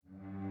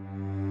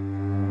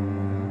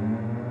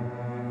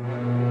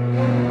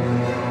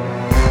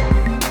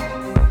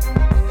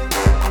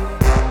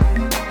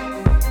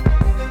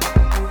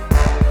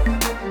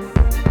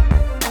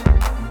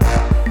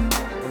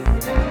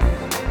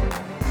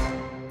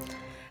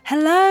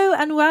Hello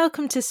and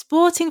welcome to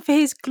Sporting for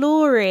His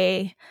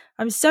Glory.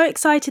 I'm so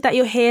excited that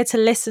you're here to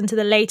listen to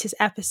the latest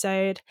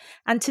episode.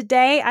 And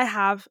today I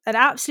have an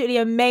absolutely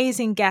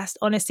amazing guest.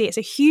 Honestly, it's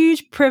a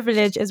huge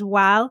privilege as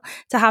well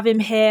to have him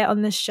here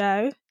on the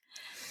show.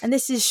 And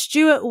this is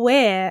Stuart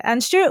Weir.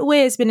 And Stuart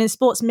Weir has been in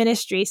sports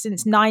ministry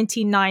since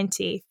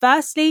 1990.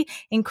 Firstly,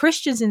 in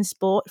Christians in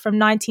Sport from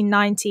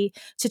 1990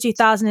 to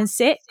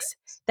 2006.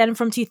 Then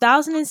from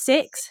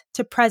 2006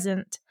 to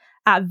present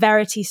at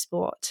Verity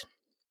Sport.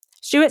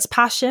 Stuart's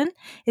passion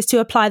is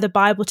to apply the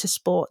Bible to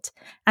sport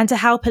and to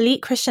help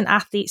elite Christian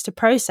athletes to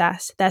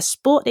process their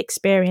sport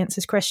experience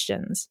as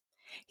Christians.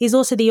 He's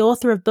also the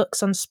author of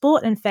books on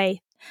sport and faith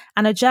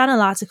and a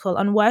journal article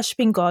on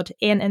worshipping God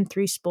in and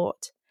through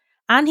sport.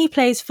 And he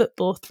plays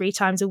football 3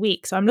 times a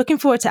week. So I'm looking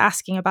forward to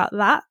asking about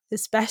that,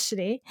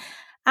 especially.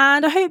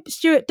 And I hope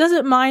Stuart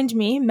doesn't mind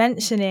me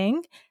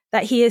mentioning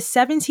that he is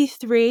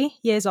 73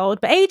 years old,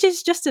 but age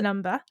is just a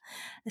number.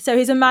 So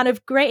he's a man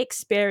of great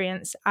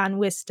experience and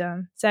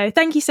wisdom. So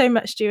thank you so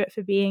much, Stuart,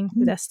 for being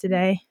with us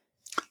today.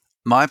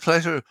 My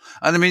pleasure.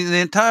 And I mean, the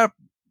entire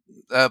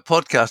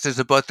podcast is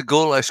about the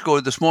goal I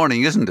scored this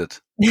morning, isn't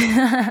it?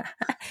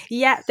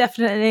 Yeah,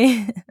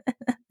 definitely.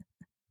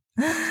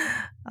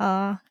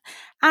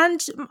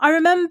 And I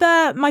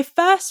remember my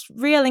first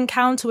real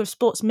encounter with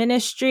sports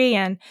ministry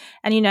and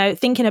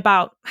thinking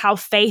about how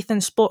faith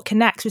and sport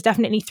connects was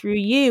definitely through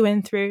you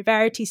and through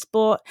Verity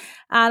Sport.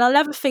 And I'll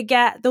never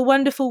forget the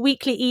wonderful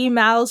weekly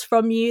emails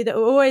from you that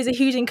were always a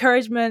huge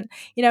encouragement,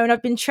 and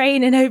I've been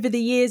training over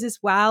the years as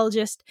well,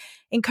 just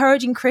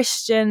encouraging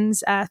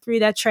Christians through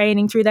their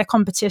training, through their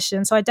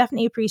competition. So I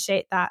definitely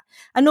appreciate that.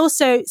 And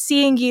also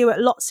seeing you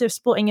at lots of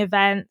sporting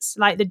events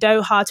like the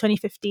Doha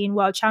 2015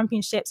 World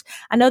Championships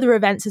and other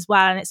events as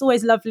well. And it's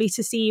always lovely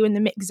to see you in the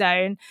mix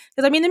zone.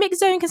 Because the mix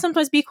zone can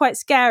sometimes be quite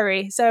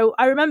scary. So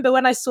I remember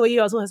when I saw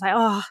you, I was always like,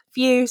 oh,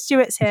 phew,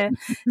 Stuart's here.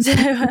 So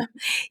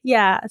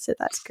so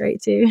that's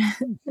great too.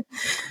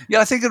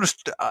 Yeah, I think it was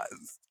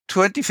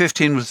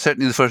 2015 was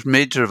certainly the first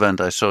major event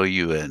I saw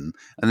you in.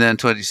 And then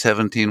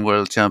 2017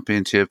 World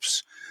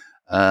Championships,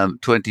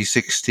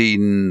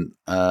 2016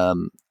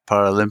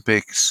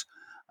 Paralympics,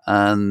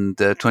 and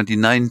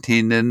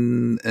 2019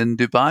 in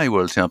Dubai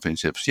World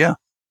Championships. Yeah.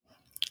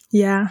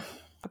 Yeah.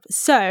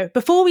 So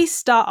before we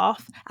start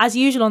off, as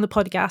usual on the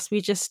podcast, we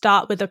just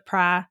start with a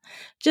prayer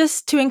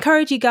just to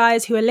encourage you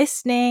guys who are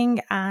listening.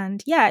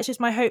 And it's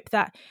just my hope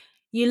that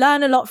you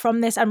learn a lot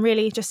from this and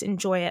really just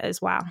enjoy it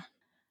as well.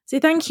 So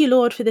thank you,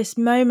 Lord, for this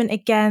moment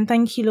again.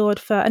 Thank you, Lord,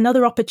 for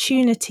another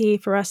opportunity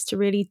for us to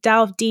really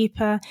delve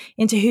deeper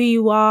into who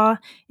you are,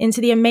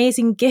 into the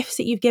amazing gifts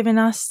that you've given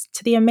us,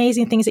 to the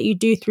amazing things that you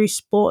do through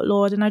sport,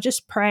 Lord. And I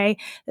just pray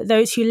that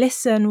those who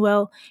listen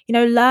will,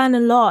 learn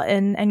a lot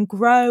and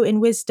grow in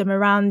wisdom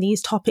around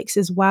these topics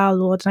as well,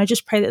 Lord. And I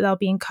just pray that they'll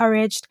be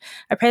encouraged.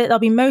 I pray that they'll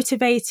be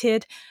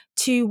motivated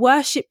to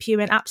worship you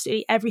in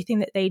absolutely everything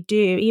that they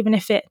do, even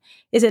if it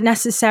isn't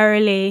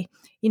necessarily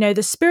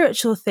the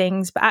spiritual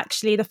things, but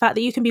actually the fact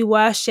that you can be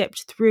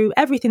worshipped through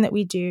everything that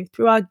we do,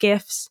 through our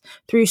gifts,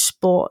 through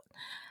sport.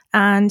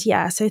 And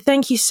so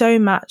thank you so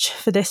much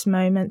for this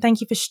moment.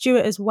 Thank you for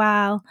Stuart as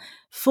well,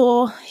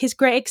 for his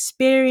great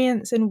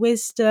experience and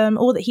wisdom,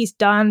 all that he's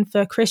done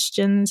for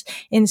Christians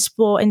in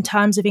sport in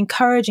terms of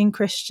encouraging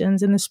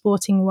Christians in the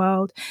sporting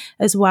world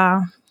as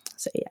well.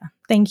 So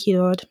thank you,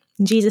 Lord.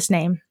 In Jesus'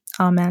 name,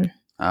 amen.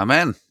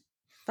 Amen.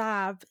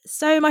 Fab.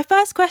 So my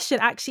first question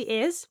actually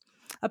is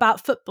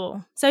about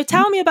football. So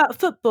tell me about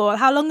football.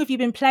 How long have you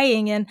been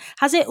playing, and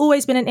has it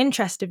always been an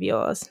interest of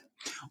yours?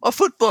 Well,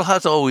 football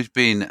has always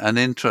been an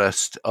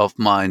interest of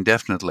mine,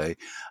 definitely.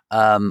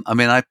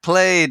 I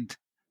played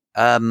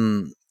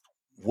when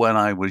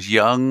I was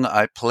young.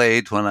 I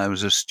played when I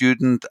was a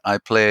student. I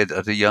played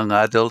as a young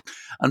adult,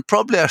 and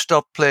probably I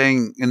stopped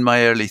playing in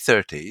my early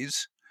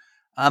 30s.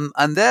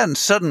 And then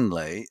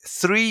suddenly,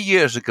 3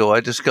 years ago, I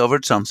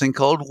discovered something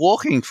called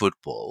walking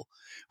football,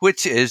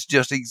 which is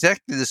just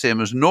exactly the same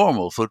as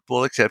normal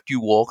football, except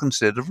you walk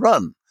instead of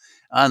run.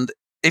 And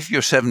if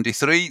you're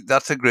 73,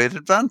 that's a great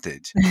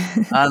advantage.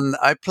 And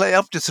I play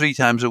up to 3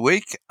 times a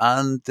week,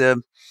 and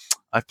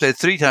I've played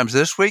 3 times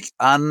this week,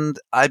 and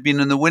I've been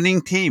in the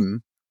winning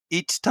team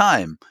each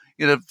time.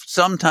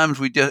 Sometimes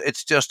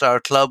it's just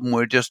our club, and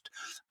we're just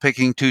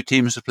picking 2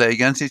 teams to play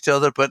against each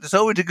other, but it's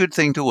always a good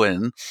thing to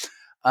win.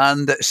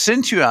 And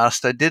since you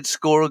asked, I did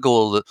score a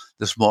goal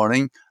this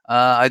morning.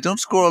 I don't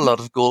score a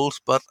lot of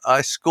goals, but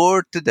I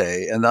scored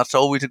today, and that's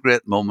always a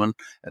great moment.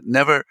 It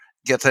never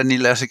gets any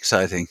less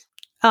exciting.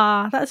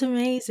 That's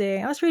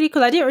amazing. That's really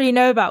cool. I didn't really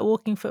know about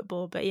walking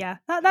football, but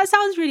that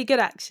sounds really good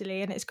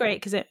actually, and it's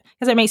great because it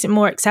makes it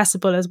more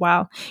accessible as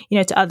well,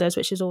 to others,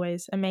 which is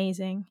always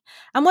amazing.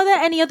 And were there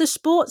any other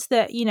sports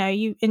that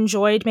you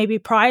enjoyed maybe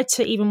prior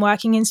to even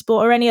working in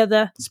sport, or any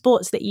other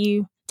sports that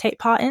you take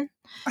part in?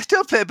 I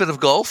still play a bit of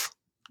golf.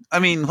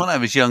 When I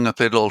was young, I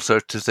played all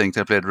sorts of things.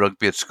 I played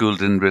rugby at school,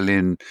 didn't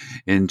really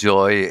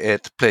enjoy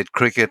it. Played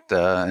cricket,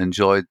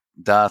 enjoyed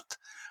that.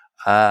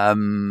 I've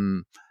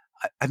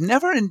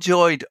never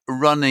enjoyed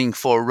running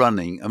for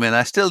running.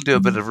 I still do a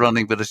bit of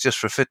running, but it's just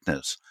for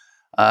fitness.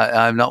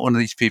 I'm not one of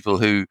these people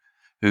who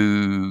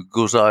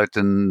goes out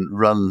and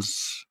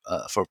runs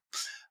for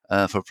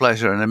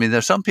pleasure. And I mean,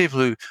 there's some people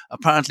who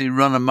apparently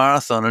run a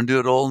marathon and do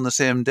it all in the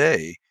same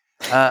day.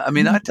 I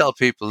mean, I tell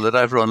people that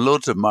I've run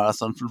loads of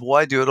marathons.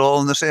 Why do it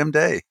all in the same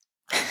day?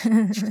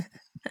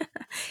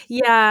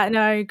 Yeah,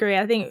 no, I agree.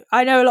 I think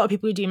I know a lot of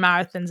people who do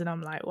marathons, and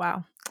I'm like,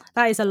 wow,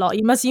 that is a lot.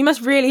 You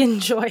must really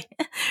enjoy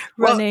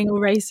running or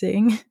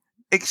racing.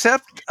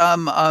 Except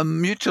a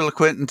mutual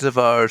acquaintance of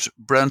ours,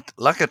 Brent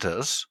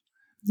Lakatos,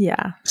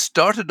 Yeah.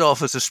 started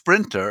off as a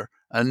sprinter,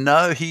 and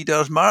now he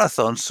does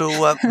marathons.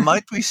 So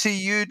might we see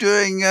you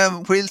doing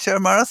wheelchair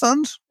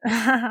marathons?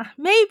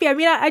 Maybe. I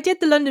mean, I did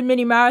the London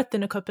Mini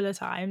Marathon a couple of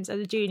times as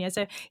a junior.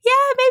 So,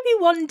 yeah, maybe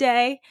one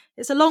day.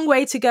 It's a long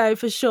way to go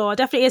for sure.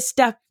 Definitely a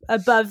step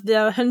above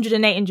the 100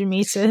 and 800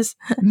 meters.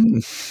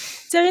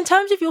 So, in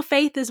terms of your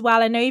faith as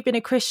well, I know you've been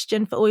a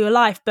Christian for all your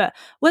life, but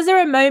was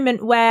there a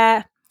moment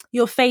where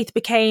your faith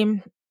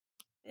became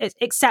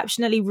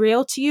exceptionally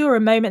real to you, or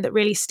a moment that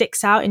really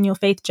sticks out in your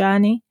faith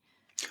journey?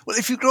 Well,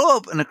 if you grow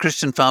up in a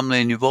Christian family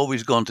and you've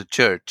always gone to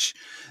church,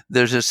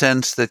 there's a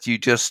sense that you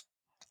just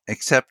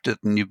accept it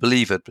and you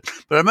believe it.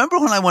 But I remember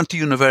when I went to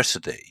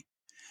university,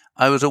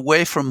 I was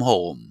away from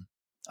home.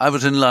 I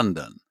was in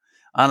London.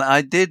 And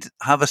I did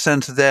have a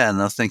sense then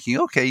of thinking,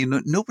 okay,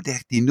 nobody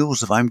actually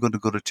knows if I'm going to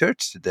go to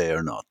church today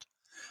or not.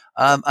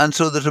 And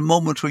so there's a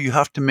moment where you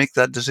have to make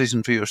that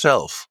decision for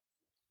yourself.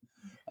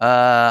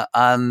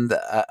 And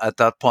at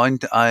that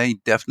point, I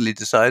definitely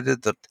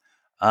decided that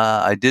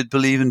I did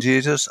believe in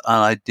Jesus and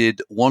I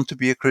did want to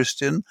be a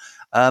Christian,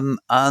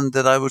 and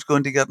that I was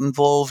going to get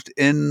involved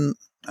in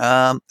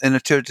a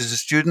church as a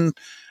student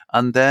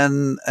and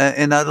then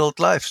in adult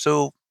life.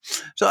 So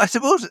I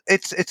suppose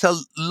it's a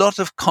lot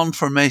of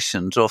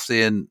confirmations of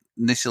the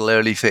initial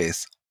early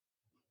faith.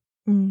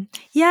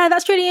 Yeah,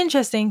 that's really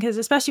interesting because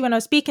especially when I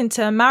was speaking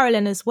to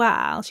Marilyn as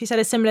well, she said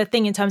a similar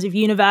thing in terms of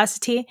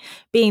university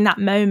being that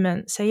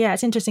moment. So yeah,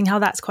 it's interesting how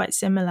that's quite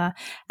similar.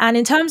 And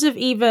in terms of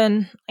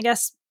even, I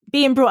guess,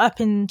 being brought up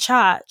in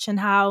church and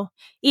how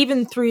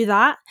even through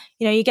that,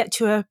 you get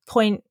to a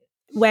point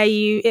where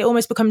it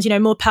almost becomes,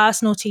 more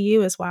personal to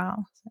you as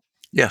well.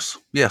 Yes,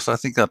 I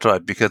think that's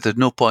right, because there's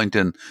no point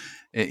in,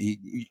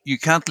 you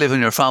can't live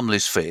in your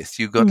family's faith.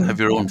 You've got to have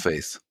your own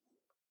faith.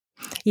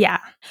 Yeah.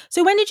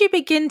 So when did you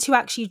begin to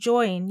actually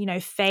join,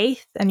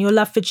 faith and your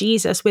love for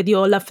Jesus with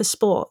your love for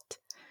sport?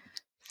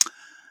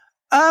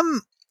 I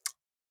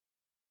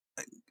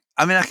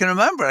mean, I can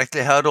remember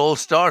actually how it all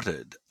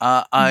started.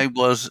 I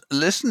was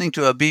listening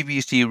to a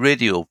BBC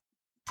radio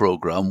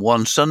program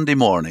one Sunday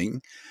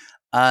morning,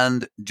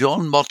 and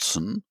John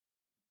Motson,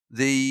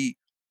 the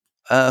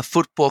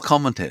football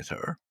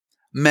commentator,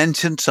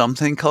 mentioned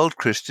something called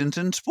Christians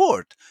in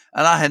Sport.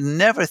 And I had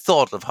never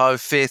thought of how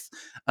faith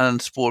and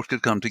sport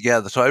could come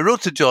together. So I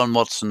wrote to John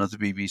Motson at the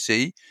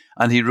BBC,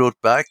 and he wrote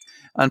back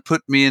and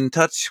put me in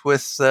touch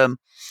with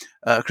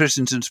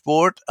Christians in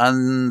Sport,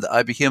 and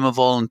I became a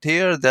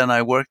volunteer. Then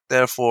I worked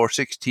there for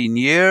 16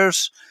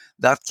 years.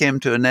 That came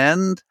to an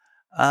end.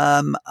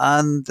 And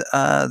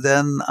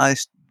then I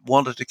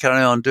wanted to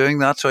carry on doing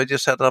that. So I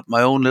just set up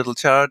my own little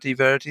charity,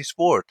 Verity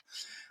Sport.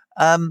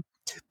 But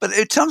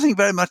it's something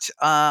very much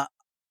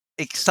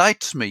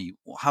excites me,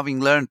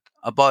 having learned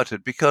about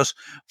it, because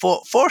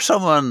for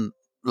someone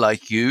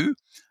like you,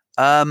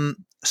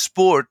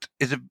 sport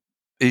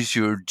is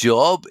your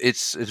job.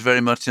 It's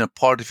very much a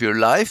part of your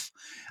life.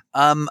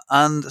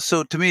 And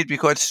so to me, it'd be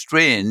quite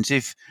strange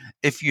if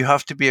you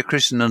have to be a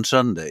Christian on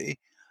Sunday,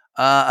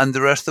 and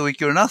the rest of the week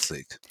you're an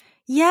athlete.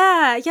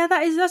 Yeah,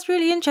 that's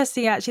really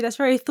interesting. Actually, that's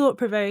very thought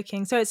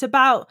provoking. So it's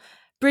about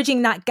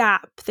bridging that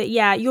gap. That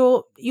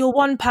you're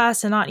one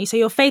person, aren't you? So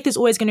your faith is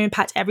always going to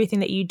impact everything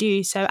that you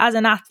do. So as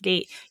an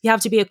athlete, you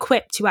have to be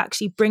equipped to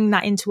actually bring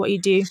that into what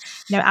you do,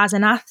 as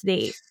an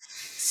athlete.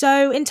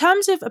 So in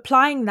terms of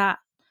applying that,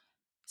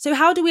 so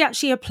how do we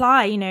actually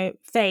apply,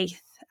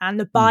 faith and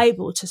the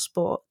Bible to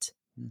sport?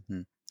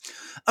 Mm-hmm.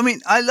 I mean,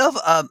 I love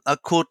a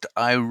quote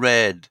I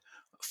read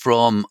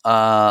from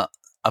a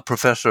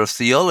professor of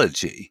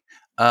theology,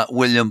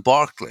 William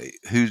Barclay,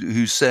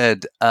 who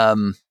said,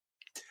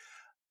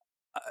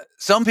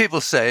 some people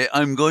say,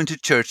 I'm going to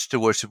church to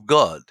worship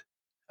God,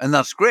 and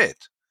that's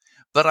great.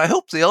 But I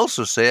hope they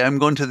also say, I'm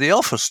going to the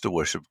office to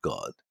worship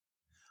God.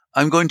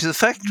 I'm going to the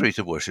factory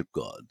to worship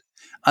God.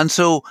 And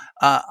so,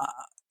 and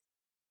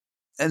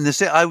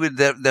I would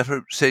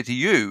therefore say to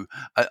you,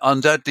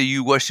 undoubtedly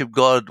you worship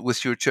God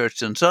with your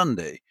church on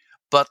Sunday,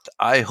 but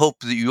I hope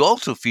that you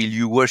also feel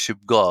you worship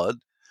God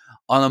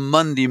on a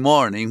Monday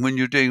morning when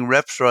you're doing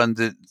reps around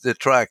the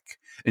track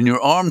and your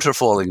arms are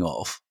falling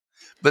off.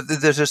 But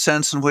there's a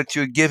sense in which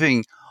you're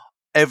giving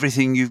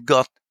everything you've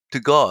got to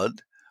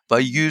God by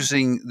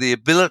using the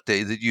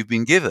ability that you've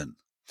been given.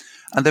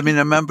 And I mean, I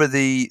remember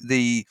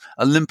the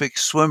Olympic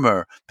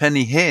swimmer,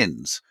 Penny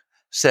Haynes,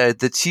 said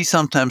that she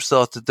sometimes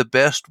thought that the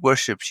best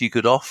worship she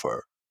could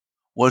offer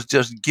was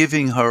just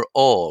giving her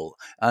all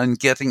and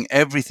getting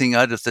everything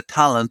out of the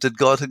talent that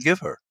God had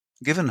given her.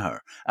 given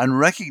her, and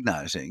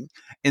recognizing,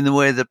 in the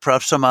way that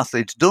perhaps some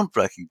athletes don't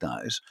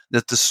recognize,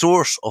 that the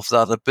source of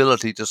that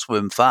ability to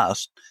swim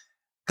fast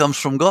comes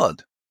from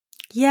God.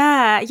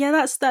 Yeah,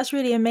 that's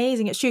really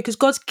amazing. It's true, because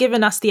God's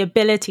given us the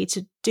ability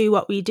to do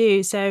what we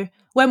do. So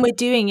when we're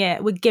doing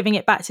it, we're giving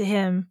it back to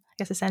Him, I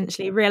guess,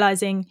 essentially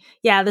realizing,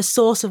 the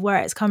source of where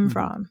it's come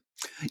from.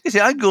 You see,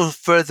 I'd go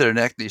further and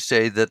actually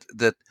say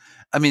that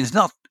I mean, it's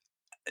not,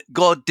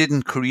 God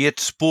didn't create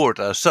sport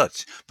as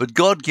such, but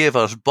God gave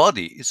us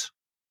bodies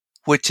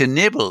which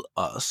enable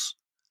us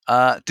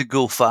to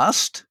go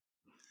fast,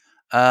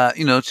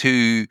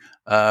 to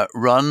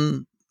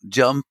run,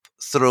 jump,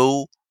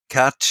 throw,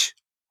 catch,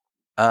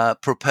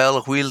 propel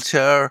a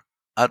wheelchair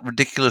at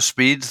ridiculous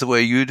speeds the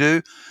way you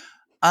do.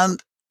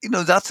 And,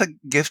 that's a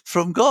gift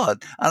from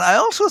God. And I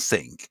also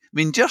think, I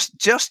mean,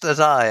 just as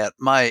I, at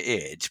my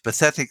age,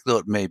 pathetic though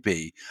it may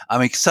be,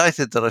 I'm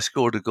excited that I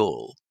scored a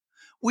goal.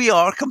 We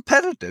are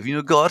competitive.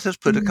 God has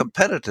put a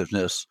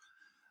competitiveness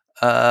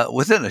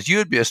within us.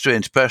 You'd be a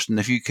strange person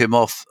if you came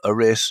off a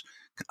race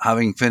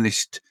having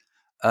finished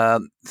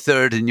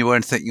third and you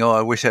weren't thinking, oh,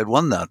 I wish I'd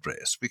won that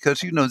race.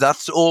 Because,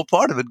 that's all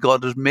part of it.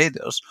 God has made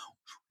us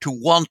to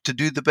want to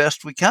do the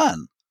best we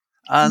can.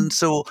 And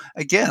so,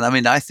 again, I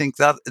mean, I think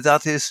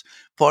that is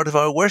part of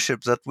our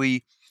worship, that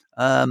we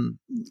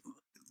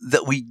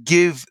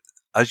give,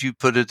 as you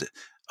put it,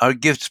 our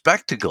gifts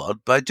back to God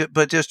by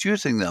just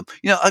using them.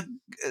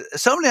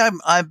 Somebody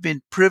I've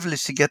been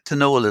privileged to get to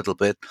know a little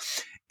bit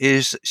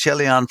is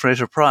Shelley Ann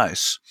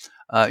Fraser-Price.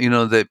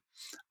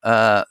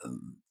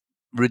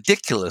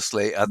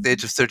 Ridiculously, at the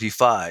age of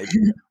 35,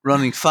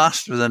 running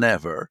faster than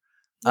ever,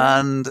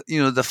 and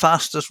the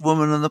fastest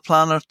woman on the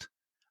planet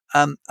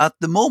at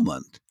the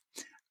moment.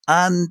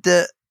 And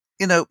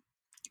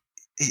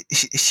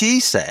she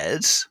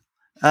says,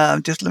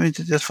 just let me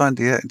just find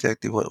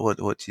exactly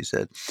what she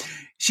said.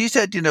 She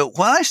said, when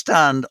I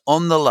stand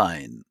on the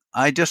line,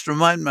 I just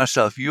remind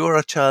myself, you're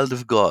a child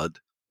of God,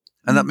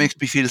 and that makes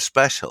me feel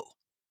special.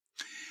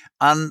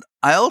 And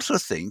I also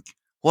think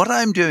what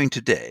I'm doing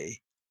today,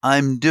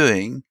 I'm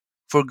doing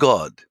for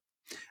God.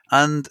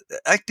 And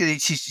actually,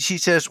 she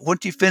says, when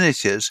she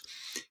finishes,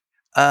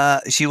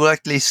 she will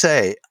actually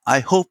say,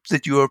 I hope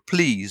that you are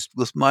pleased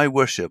with my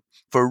worship,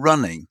 for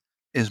running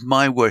is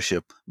my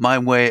worship, my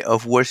way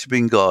of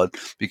worshiping God,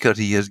 because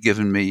He has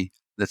given me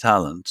the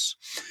talents.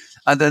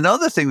 And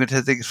another thing that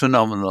I think is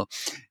phenomenal,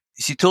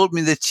 she told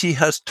me that she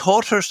has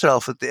taught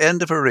herself at the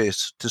end of a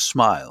race to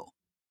smile,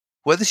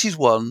 whether she's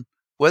won,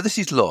 whether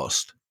she's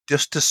lost,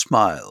 just to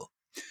smile,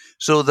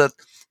 so that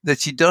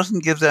she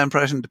doesn't give the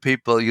impression to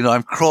people,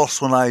 I'm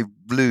cross when I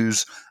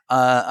lose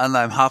and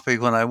I'm happy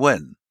when I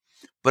win.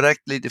 But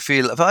actually to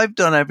feel, if I've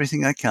done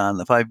everything I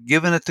can, if I've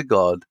given it to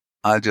God,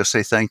 I'll just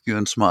say thank you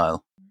and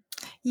smile.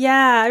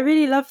 Yeah, I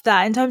really love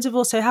that, in terms of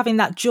also having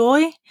that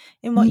joy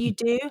in what you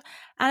do.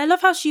 And I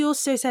love how she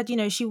also said,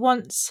 she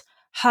wants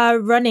her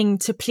running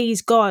to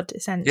please God,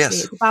 essentially.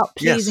 Yes. It's about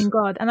pleasing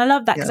God. And I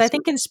love that, because I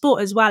think in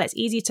sport as well, it's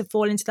easy to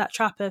fall into that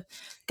trap of,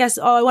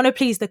 I want to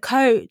please the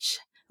coach.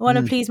 I want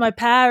to please my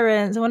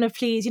parents. I want to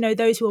please,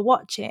 those who are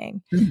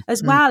watching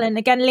as well. And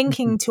again,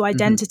 linking to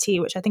identity,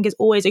 which I think is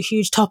always a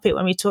huge topic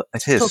when we talk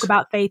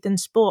about faith and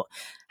sport,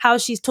 how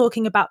she's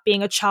talking about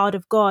being a child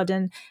of God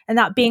and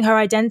that being her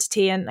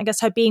identity, and I guess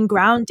her being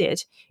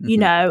grounded,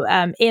 in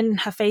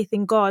her faith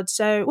in God.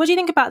 So what do you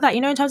think about that,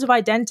 in terms of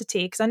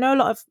identity? Because I know a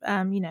lot of,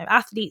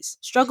 athletes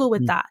struggle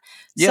with that.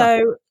 Yeah.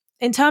 So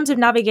in terms of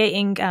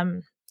navigating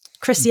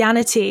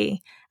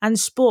Christianity and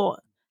sport,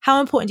 how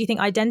important do you think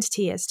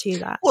identity is to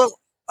that? Well,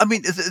 I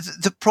mean,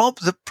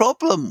 the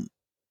problem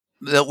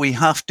that we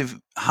have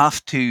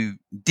to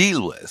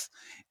deal with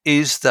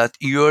is that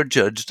you're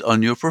judged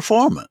on your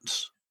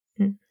performance.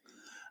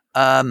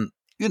 If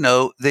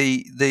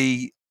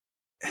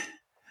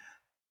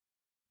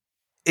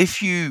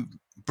you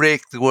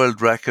break the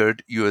world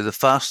record, you're the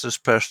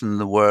fastest person in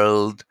the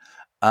world.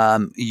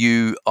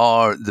 You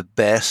are the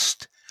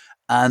best,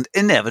 and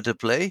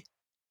inevitably,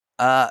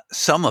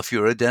 some of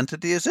your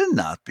identity is in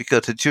that,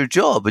 because it's your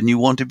job and you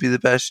want to be the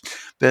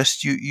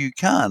best you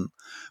can.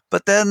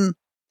 But then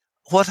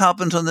what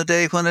happens on the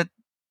day when it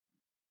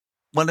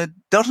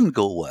doesn't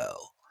go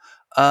well?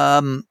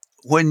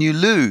 When you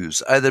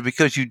lose, either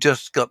because you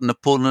just got an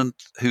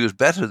opponent who is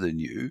better than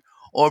you,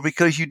 or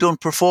because you don't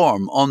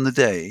perform on the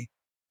day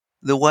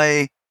the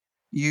way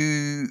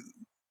you'd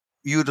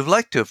have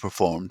liked to have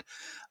performed.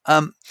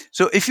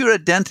 So if your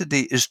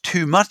identity is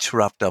too much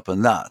wrapped up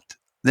in that,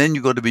 then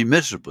you've got to be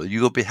miserable.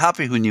 You've got to be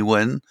happy when you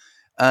win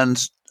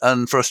and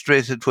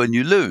frustrated when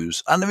you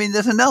lose. And I mean,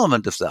 there's an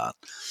element of that.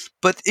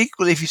 But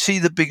equally, if you see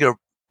the bigger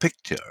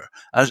picture,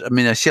 as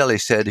Shelley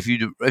said, if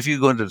you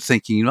go into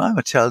thinking, I'm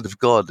a child of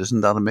God,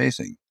 isn't that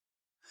amazing?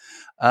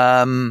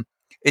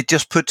 It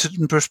just puts it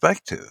in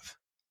perspective.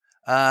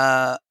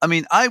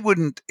 I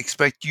wouldn't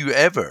expect you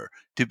ever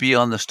to be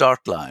on the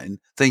start line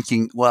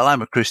thinking, well,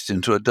 I'm a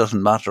Christian, so it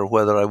doesn't matter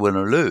whether I win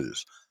or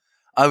lose.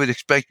 I would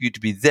expect you to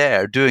be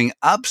there doing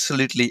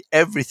absolutely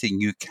everything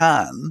you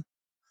can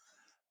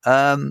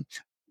to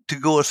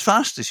go as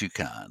fast as you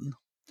can.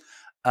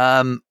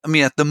 I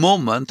mean, at the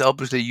moment,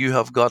 obviously, you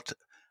have got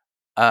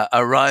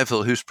a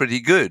rival who's pretty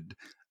good,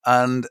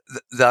 and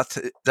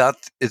that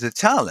is a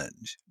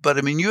challenge. But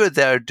I mean, you are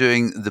there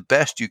doing the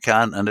best you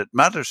can, and it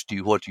matters to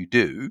you what you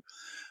do,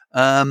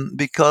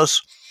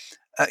 because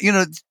you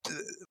know,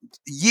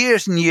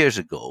 years and years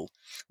ago,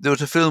 there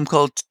was a film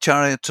called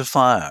Chariots of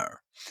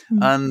Fire.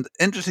 And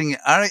interesting,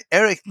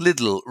 Eric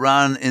Liddell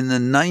ran in the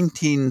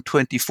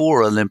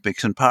 1924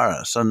 Olympics in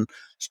Paris. And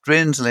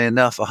strangely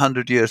enough,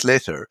 100 years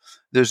later,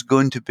 there's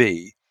going to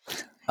be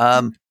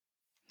an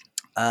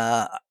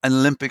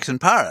Olympics in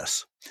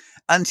Paris.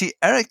 And see,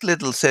 Eric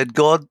Liddell said,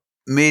 God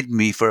made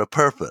me for a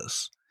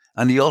purpose.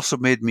 And he also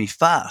made me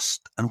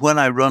fast. And when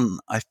I run,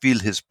 I feel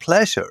his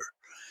pleasure.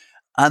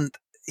 And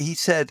he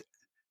said,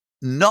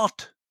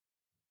 not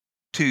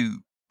to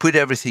put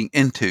everything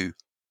into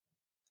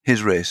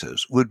his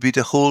races would be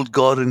to hold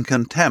God in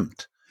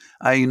contempt.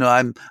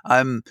 I'm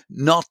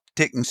not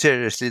taking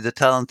seriously the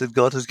talent that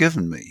God has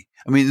given me.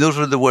 I mean, those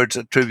were the words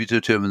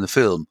attributed to him in the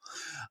film.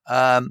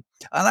 And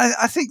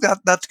I think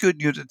that's good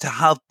to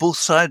have both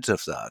sides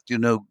of that.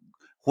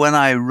 When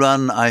I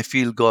run, I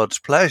feel God's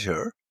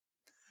pleasure.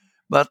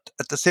 But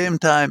at the same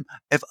time,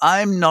 if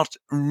I'm not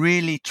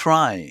really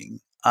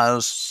trying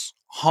as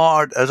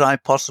hard as I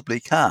possibly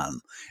can,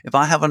 if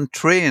I haven't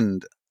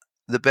trained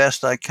the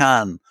best I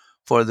can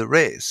for the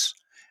race,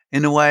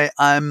 in a way,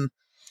 I'm,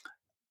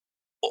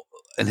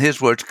 in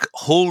his words,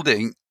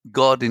 holding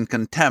God in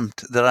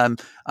contempt, that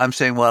I'm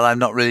saying, well, I'm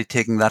not really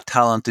taking that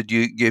talent that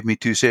you gave me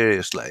too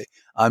seriously.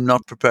 I'm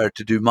not prepared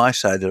to do my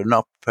side, or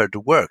not prepared to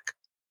work.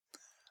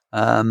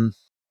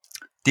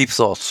 Deep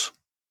thoughts.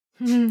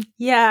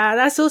 Yeah,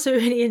 that's also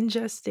really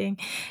interesting.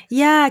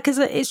 Yeah, because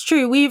it's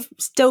true. We've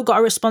still got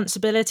a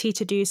responsibility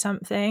to do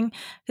something.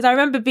 Because I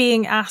remember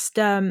being asked,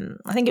 I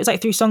think it was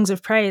like through Songs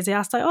of Praise, they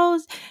asked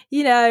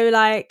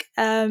like,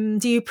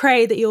 do you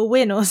pray that you'll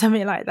win or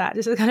something like that?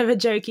 Just a kind of a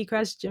jokey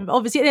question. But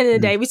obviously at the end of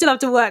the day, we still have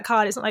to work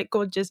hard. It's not like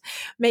God just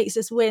makes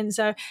us win.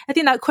 So I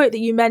think that quote that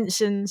you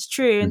mentioned is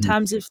true in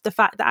terms of the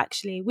fact that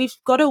actually we've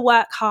got to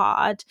work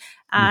hard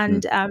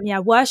and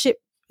worship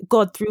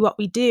God through what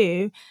we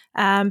do,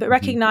 but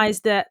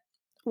recognize that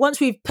once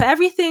we've put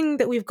everything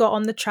that we've got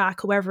on the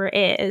track or wherever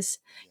it is,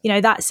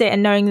 that's it,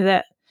 and knowing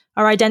that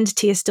our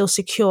identity is still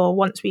secure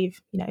once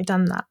we've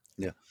done that.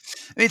 Yeah,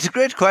 I mean, it's a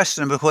great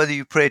question about whether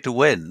you pray to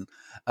win.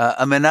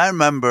 I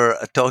remember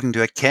talking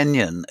to a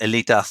Kenyan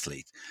elite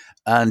athlete,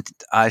 and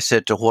I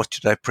said to her, what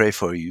should I pray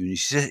for you? And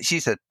she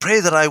said,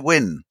 pray that I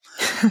win.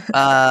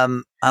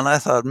 And I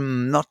thought,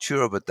 not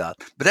sure about that.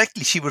 But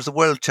actually, she was the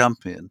world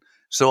champion.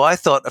 So I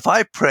thought, if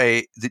I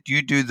pray that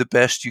you do the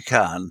best you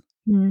can,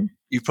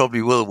 you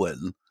probably will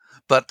win.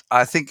 But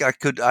I think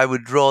I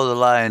would draw the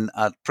line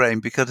at praying,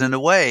 because in a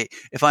way,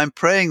 if I'm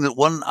praying that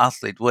one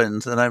athlete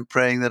wins, then I'm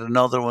praying that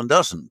another one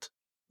doesn't.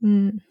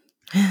 Yeah.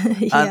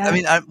 And I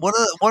mean,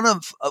 one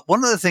of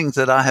the things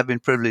that I have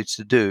been privileged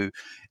to do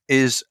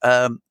is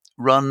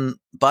run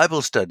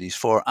Bible studies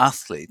for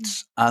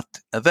athletes at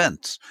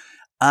events.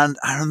 And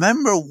I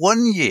remember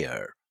one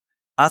year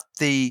at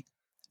the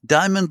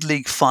Diamond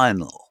League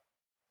final,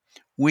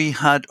 we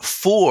had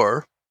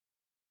 4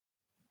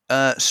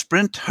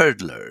 sprint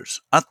hurdlers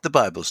at the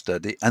Bible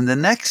study, and the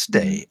next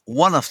day,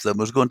 one of them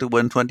was going to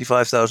win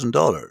 $25,000.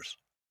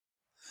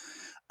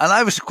 And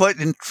I was quite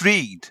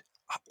intrigued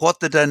what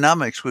the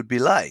dynamics would be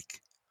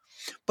like.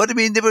 But I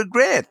mean, they were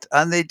great,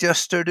 and they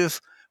just sort of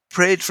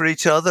prayed for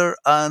each other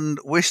and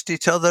wished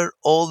each other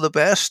all the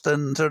best,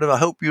 and sort of, I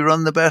hope you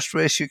run the best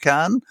race you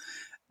can.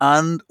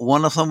 And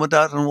one of them went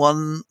out and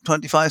won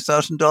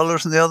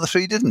 $25,000, and the other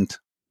 3 didn't.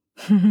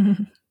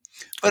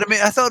 But I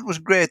mean, I thought it was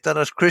great that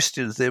as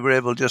Christians, they were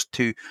able just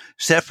to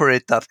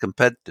separate that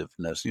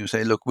competitiveness.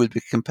 Say, look, we'll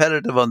be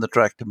competitive on the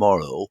track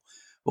tomorrow,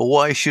 but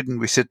why shouldn't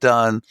we sit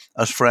down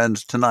as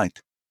friends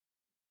tonight?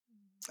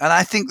 And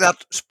I think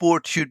that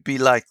sport should be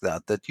like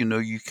that, that, you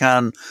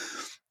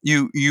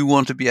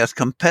want to be as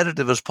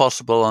competitive as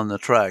possible on the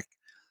track,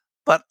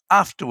 but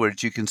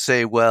afterwards you can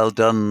say well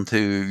done to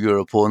your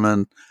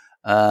opponent,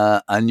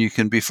 and you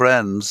can be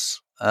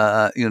friends.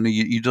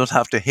 You don't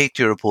have to hate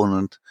your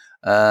opponent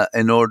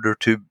in order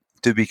to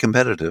be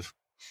competitive.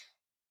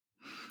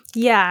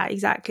 Yeah,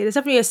 exactly. There's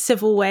definitely a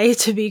civil way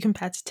to be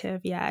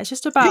competitive. Yeah, it's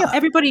just about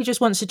everybody just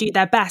wants to do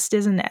their best,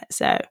 isn't it?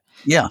 So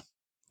yeah.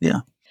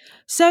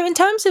 So in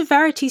terms of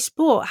Verity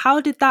Sport,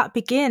 how did that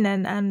begin,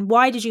 and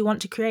why did you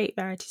want to create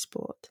Verity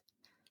Sport?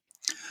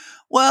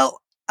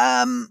 Well,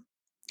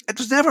 it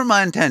was never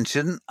my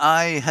intention.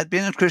 I had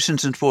been at Christian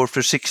Sport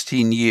for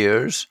 16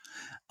 years.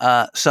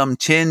 Some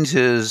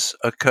changes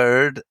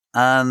occurred,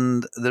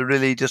 and there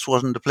really just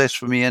wasn't a place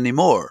for me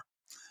anymore.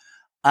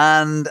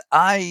 And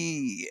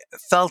I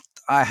felt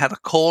I had a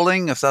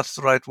calling, if that's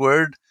the right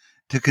word,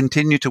 to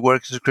continue to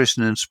work as a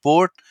Christian in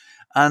sport.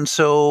 And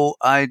so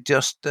I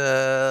just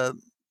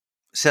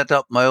set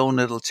up my own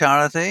little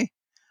charity.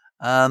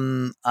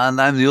 And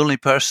I'm the only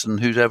person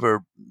who's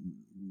ever...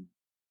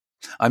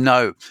 I'm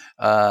now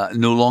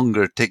no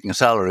longer taking a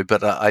salary,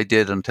 but I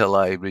did until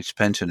I reached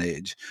pension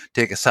age,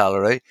 take a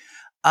salary.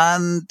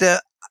 And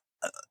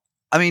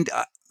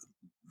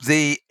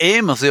the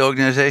aim of the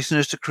organization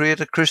is to create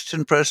a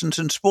Christian presence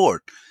in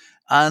sport.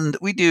 And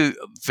we do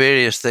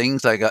various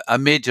things. Like a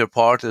major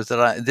part is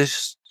that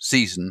this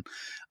season,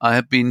 I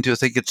have been to, I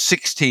think it's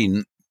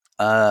 16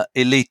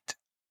 elite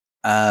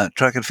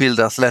track and field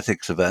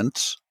athletics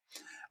events,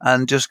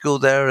 and just go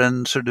there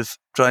and sort of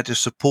try to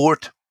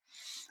support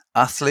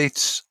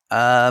athletes,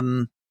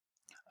 pray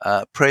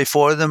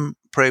for them,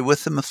 pray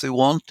with them if they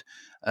want,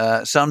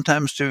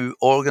 sometimes to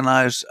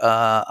organize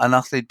an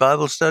athlete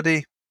Bible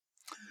study.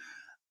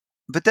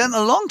 But then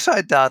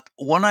alongside that,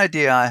 one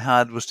idea I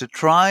had was to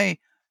try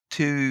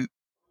to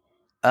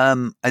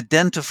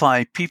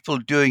identify people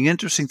doing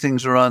interesting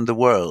things around the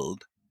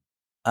world,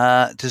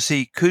 to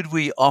see, could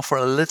we offer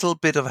a little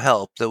bit of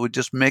help that would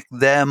just make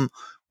them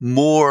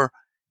more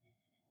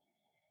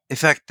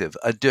effective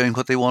at doing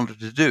what they wanted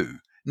to do,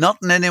 not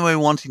in any way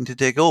wanting to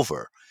take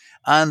over.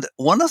 And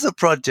one of the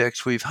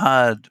projects we've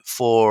had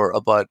for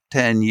about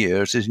 10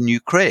 years is in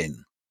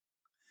Ukraine.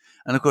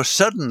 And of course,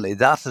 suddenly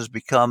that has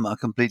become a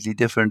completely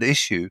different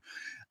issue.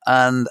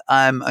 And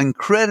I'm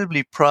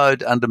incredibly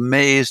proud and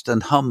amazed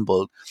and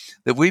humbled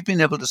that we've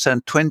been able to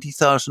send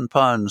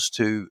 £20,000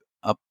 to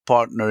a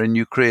partner in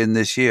Ukraine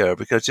this year,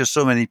 because just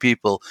so many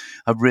people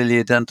have really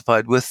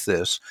identified with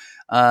this.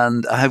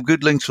 And I have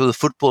good links with the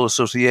Football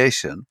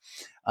Association,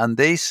 and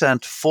they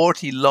sent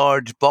 40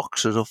 large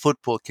boxes of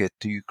football kit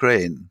to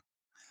Ukraine.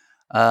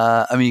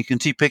 I mean, you can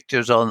see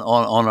pictures on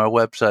our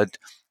website,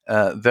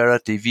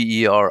 Verite,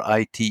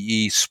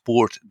 Verite,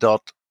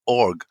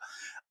 sport.org.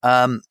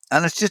 And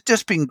it's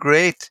just been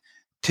great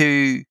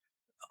to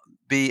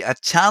be a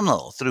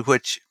channel through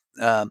which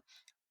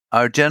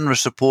our generous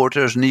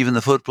supporters and even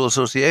the Football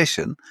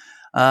Association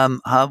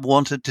have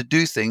wanted to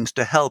do things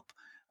to help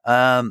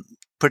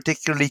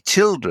particularly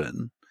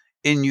children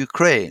in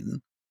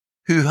Ukraine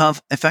who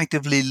have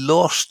effectively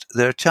lost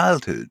their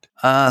childhood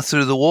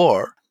through the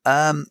war,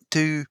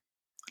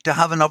 to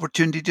have an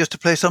opportunity just to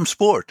play some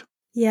sport.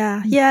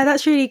 Yeah,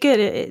 that's really good.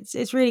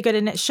 It's really good,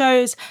 and it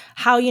shows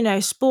how,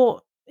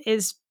 sport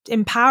is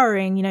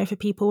empowering, for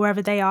people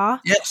wherever they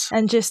are. Yes.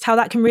 And just how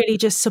that can really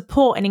just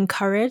support and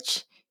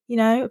encourage,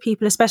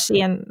 people,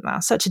 especially in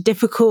such a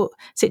difficult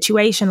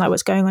situation like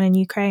what's going on in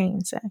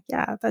Ukraine. So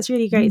yeah, that's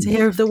really great to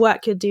hear of the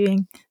work you're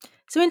doing.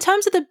 So in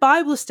terms of the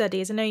Bible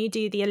studies, I know you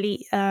do the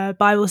elite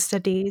Bible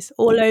studies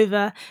all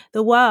over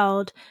the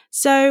world.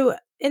 So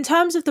in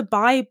terms of the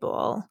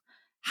Bible,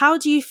 how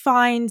do you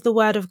find the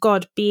Word of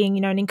God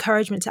being, an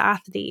encouragement to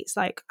athletes?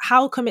 Like,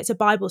 how come it's a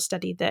Bible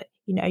study that,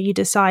 you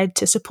decide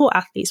to support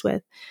athletes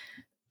with?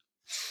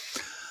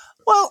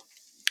 Well,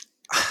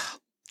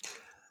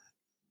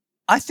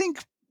 I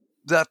think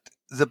that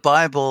the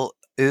Bible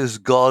is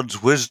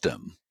God's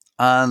wisdom.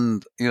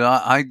 And,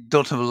 I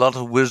don't have a lot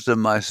of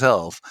wisdom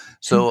myself,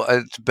 so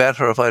it's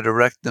better if I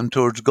direct them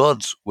towards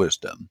God's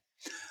wisdom.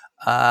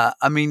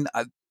 I mean,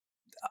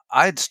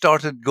 I'd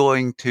started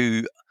going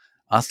to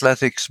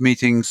athletics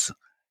meetings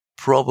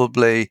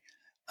probably,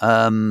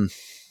 I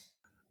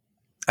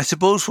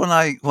suppose when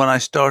I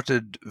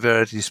started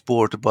Verity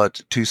Sport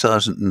about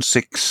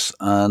 2006,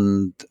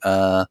 and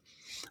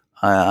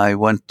I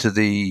went to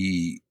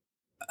the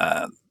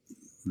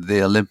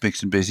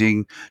Olympics in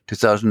Beijing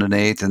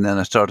 2008, and then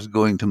I started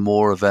going to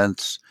more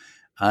events.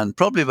 And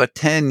probably about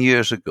 10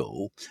 years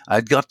ago,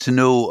 I'd got to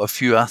know a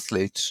few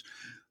athletes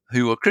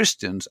who were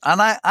Christians.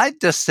 And I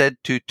just said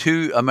to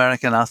two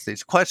American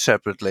athletes quite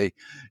separately,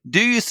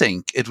 do you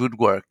think it would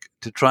work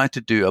to try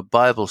to do a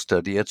Bible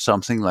study at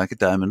something like a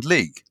Diamond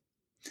League?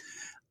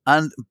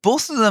 And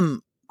both of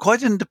them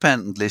quite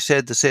independently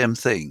said the same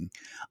thing.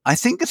 I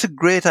think it's a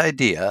great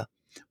idea,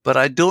 but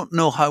I don't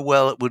know how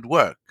well it would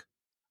work.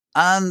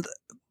 And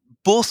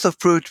both have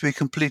proved to be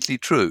completely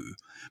true,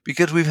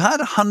 because we've had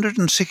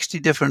 160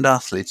 different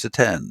athletes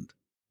attend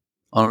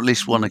on at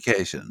least one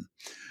occasion.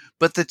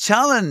 But the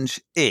challenge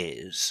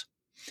is,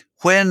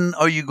 when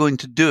are you going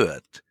to do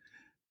it?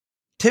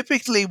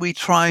 Typically, we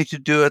try to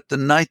do it the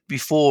night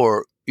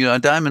before. A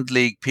Diamond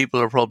League,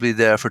 people are probably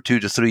there for 2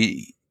 to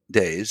 3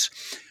 days,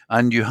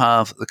 and you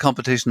have the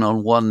competition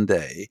on one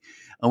day,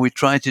 and we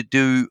try to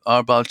do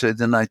our Bible study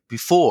the night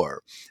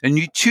before. And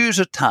you choose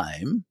a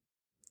time,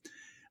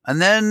 and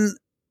then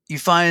you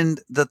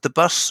find that the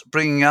bus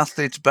bringing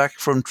athletes back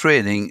from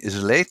training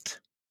is late,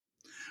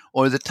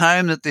 or the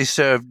time that they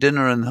serve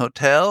dinner in the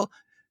hotel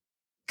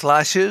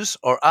clashes,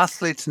 or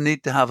athletes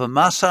need to have a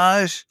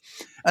massage.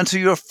 And so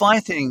you're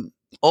fighting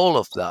all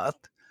of that.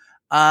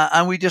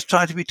 And we just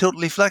try to be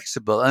totally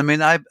flexible. I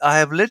mean, I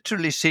have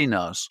literally seen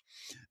us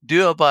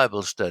do a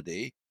Bible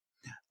study,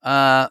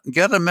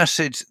 get a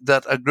message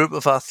that a group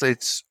of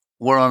athletes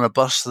were on a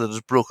bus that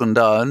has broken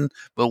down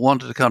but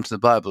wanted to come to the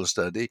Bible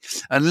study.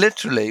 And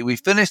literally, we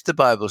finished the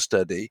Bible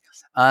study,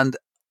 and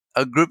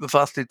a group of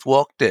athletes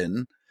walked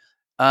in,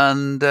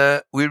 and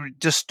we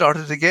just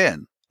started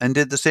again and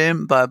did the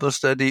same Bible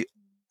study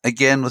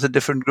again with a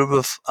different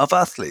group of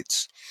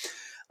athletes.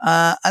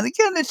 And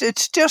again,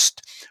 it's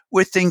just,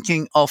 we're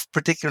thinking of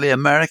particularly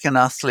American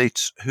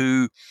athletes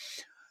who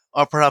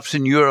are perhaps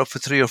in Europe for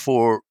 3 or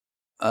 4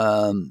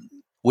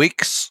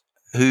 weeks,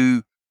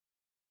 who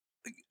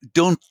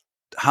don't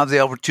have the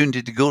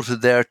opportunity to go to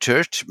their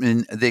church. I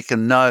mean, they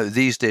can now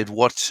these days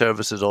watch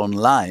services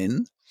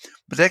online,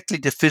 but actually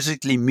to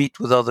physically meet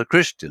with other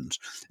Christians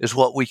is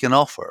what we can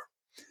offer.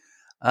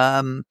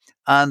 And,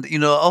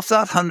 of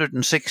that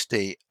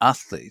 160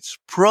 athletes,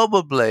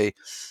 probably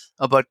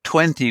about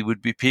 20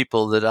 would be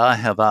people that I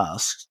have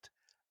asked.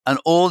 And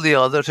all the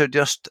others are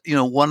just,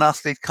 one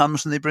athlete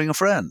comes and they bring a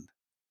friend.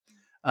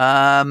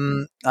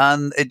 And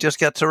it just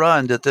gets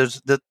around that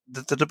there's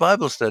a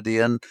Bible study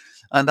and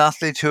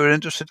athletes who are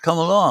interested come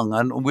along,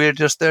 and we're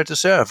just there to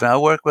serve. And I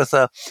work with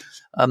a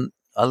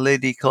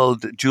lady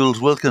called Jules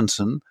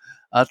Wilkinson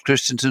at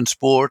Christians in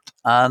Sport,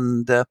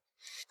 and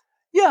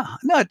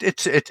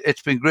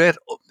it's been great.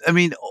 I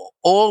mean,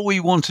 all we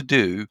want to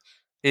do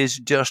is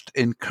just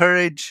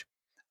encourage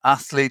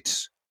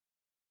athletes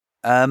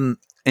in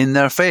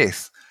their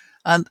faith,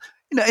 and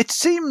it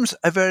seems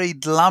a very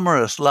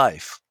glamorous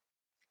life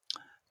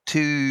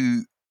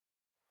to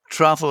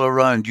travel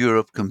around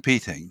Europe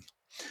competing.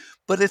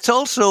 But it's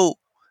also,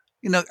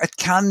 it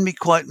can be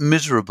quite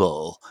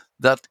miserable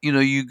that,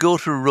 you go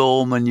to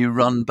Rome and you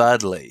run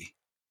badly.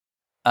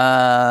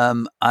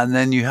 And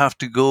then you have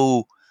to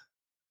go,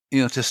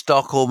 to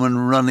Stockholm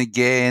and run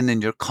again,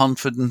 and your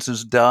confidence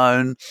is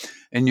down,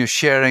 and you're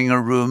sharing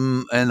a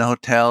room in a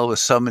hotel with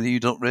somebody you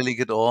don't really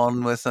get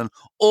on with, and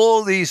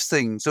all these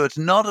things. So it's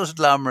not as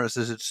glamorous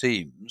as it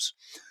seems.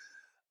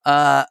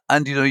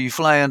 And you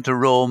fly into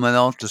Rome and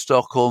on to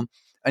Stockholm,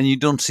 and you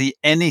don't see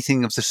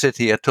anything of the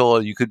city at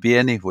all. You could be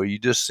anywhere. You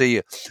just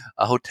see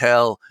a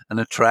hotel and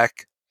a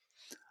track,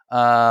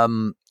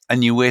 and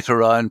you wait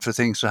around for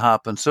things to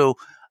happen. So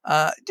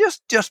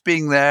just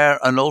being there,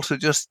 and also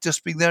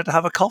just being there to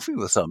have a coffee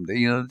with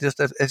somebody. Just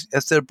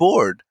if they're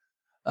bored,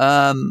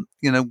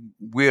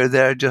 we're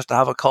there just to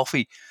have a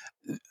coffee.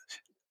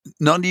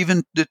 Not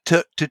even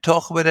to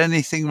talk about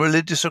anything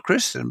religious or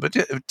Christian, but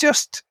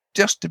just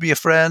to be a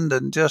friend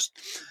and just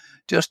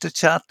to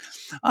chat.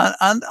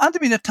 And I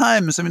mean, at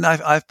times,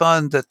 I've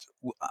found that,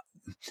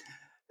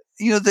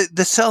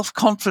 the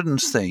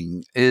self-confidence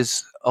thing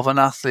of an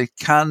athlete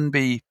can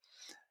be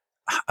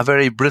a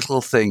very brittle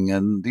thing.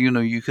 And,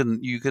 you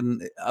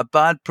can a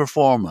bad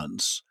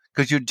performance,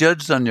 because you're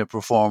judged on your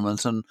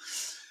performance. And,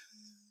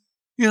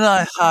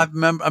 I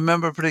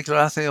remember a particular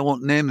athlete, I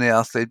won't name the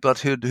athlete, but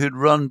who'd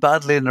run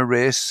badly in a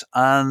race,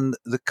 and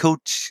the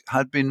coach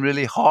had been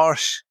really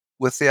harsh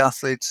with the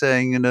athlete,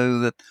 saying,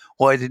 that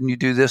why didn't you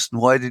do this and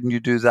why didn't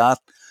you do that?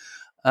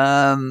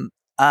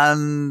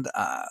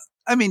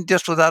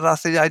 Just with that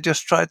athlete, I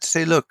just tried to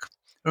say, look,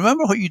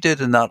 remember what you did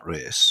in that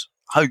race,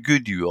 how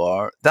good you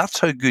are. That's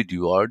how good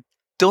you are.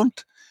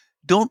 Don't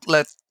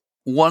let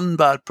one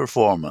bad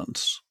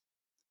performance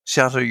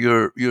shatter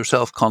your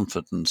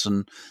self-confidence,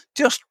 and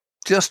just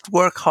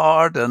work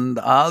hard, and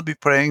I'll be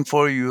praying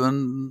for you,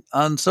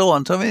 and so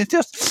on. So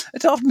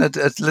it's often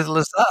as little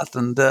as that.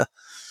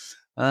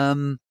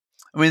 And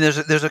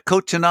there's a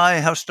coach and I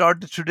have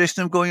started the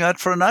tradition of going out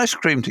for an ice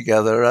cream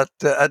together at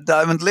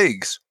Diamond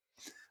Leagues,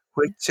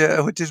 which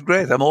is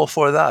great. I'm all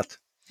for that.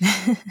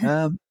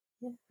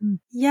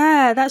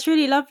 Yeah, that's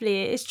really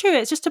lovely. It's true.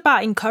 It's just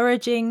about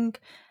encouraging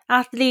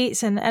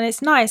athletes, and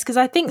it's nice, because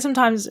I think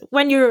sometimes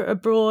when you're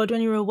abroad,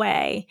 when you're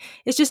away,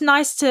 it's just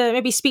nice to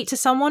maybe speak to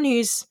someone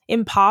who's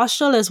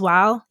impartial as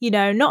well,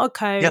 not a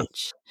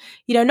coach,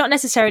 not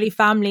necessarily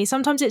family.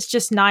 Sometimes it's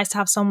just nice to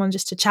have someone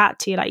just to chat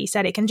to you. Like you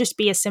said, it can just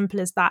be as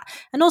simple as that.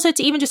 And also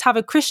to even just have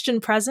a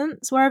Christian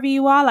presence wherever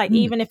you are, like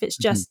even if it's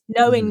just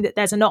knowing that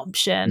there's an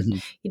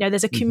option,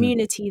 there's a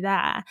community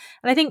there.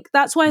 And I think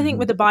that's why I think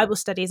with the Bible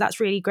studies, that's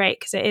really great,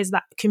 because it is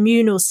that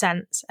communal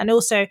sense. And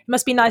also it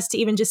must be nice to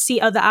even just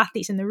see other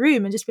athletes in the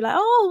room and just be like,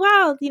 oh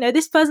wow,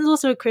 this person's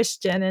also a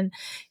Christian, and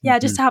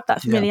just to have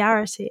that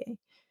familiarity.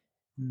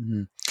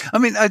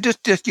 I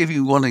just give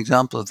you one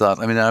example of that.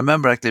 I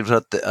remember actually it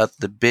was at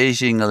the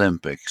Beijing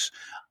Olympics,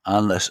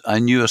 and I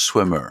knew a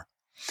swimmer,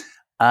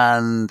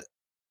 and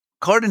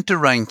according to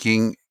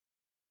ranking,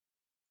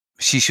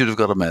 she should have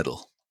got a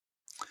medal,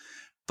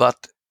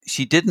 but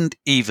she didn't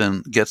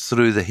even get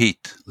through the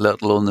heat,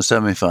 let alone the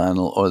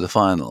semi-final or the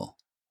final.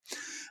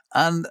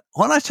 And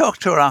when I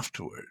talked to her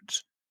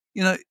afterwards,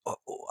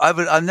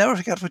 I'll never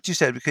forget what she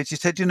said, because she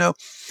said,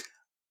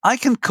 I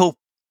can cope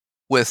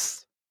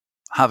with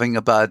having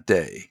a bad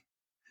day,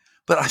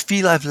 but I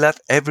feel I've let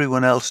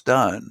everyone else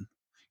down.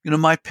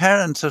 My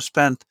parents have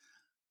spent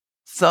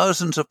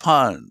thousands of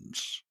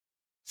pounds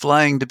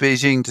flying to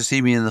Beijing to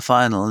see me in the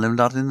final, and I'm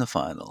not in the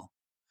final.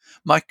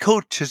 My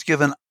coach has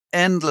given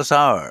endless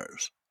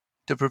hours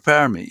to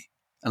prepare me,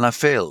 and I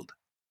failed.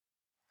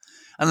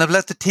 And I've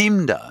let the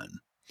team down,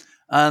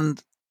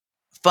 and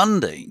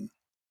funding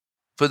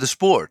for the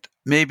sport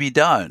may be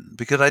down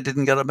because I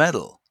didn't get a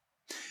medal.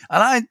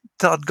 And I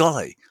thought,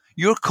 golly,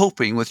 you're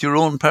coping with your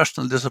own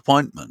personal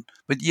disappointment,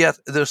 but yet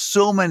there's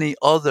so many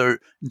other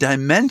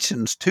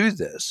dimensions to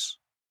this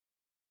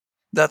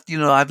that,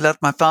 I've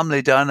let my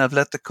family down, I've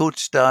let the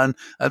coach down,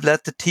 I've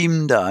let the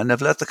team down,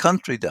 I've let the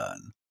country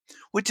down,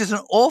 which is an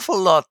awful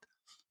lot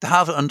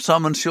have on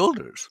someone's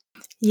shoulders.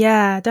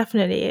 Yeah,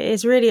 definitely. It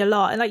is really a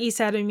lot. And like you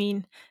said, I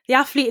mean, the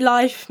athlete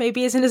life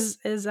maybe isn't as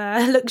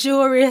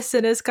luxurious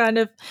and as kind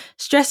of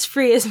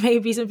stress-free as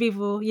maybe some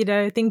people,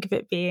 think of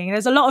it being.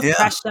 There's a lot of Yeah,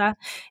 pressure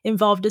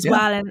involved as yeah,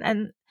 well.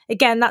 And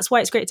again, that's why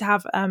it's great to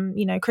have,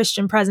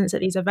 Christian presence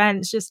at these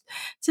events, just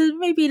to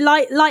maybe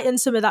lighten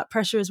some of that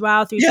pressure as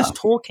well through yeah, just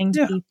talking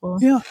to yeah, people.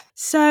 yeah.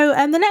 So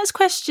the next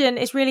question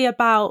is really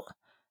about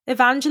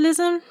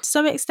evangelism to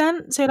some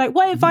extent. So like,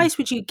 what Mhm. advice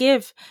would you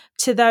give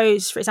to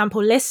those, for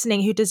example,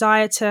 listening who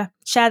desire to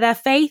share their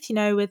faith,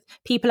 with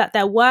people at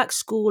their work,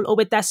 school, or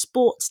with their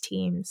sports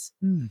teams?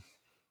 Hmm.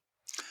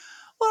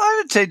 Well, I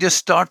would say just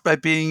start by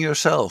being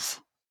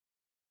yourself.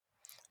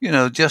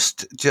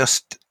 Just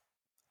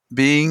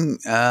being.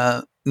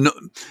 No,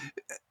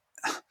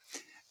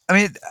 I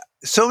mean,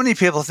 so many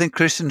people think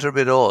Christians are a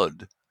bit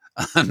odd,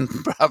 and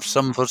perhaps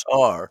some of us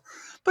are.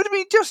 But I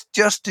mean,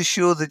 just to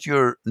show that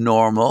you're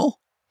normal,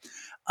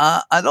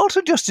 and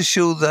also just to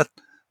show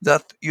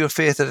that your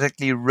faith is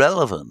actually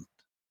relevant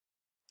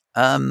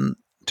um,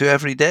 to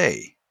every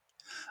day.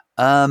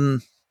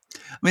 Um,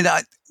 I mean,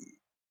 I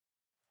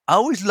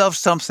always love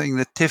something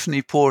that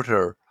Tiffany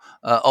Porter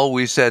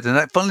always said,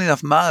 and funnily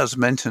enough, Miles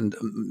mentioned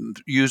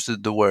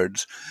used the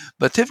words,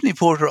 but Tiffany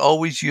Porter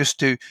always used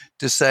to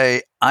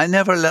say, "I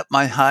never let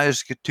my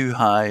highs get too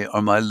high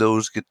or my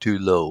lows get too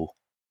low."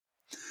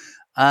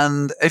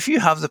 And if you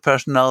have the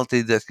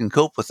personality that can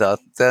cope with that,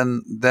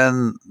 then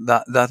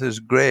that is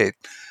great,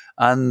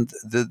 and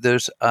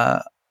there's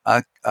a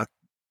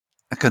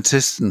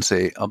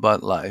consistency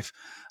about life.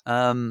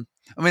 I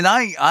mean,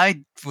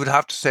 I would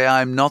have to say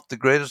I'm not the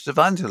greatest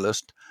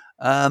evangelist,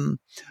 um,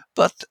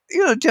 but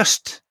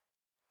just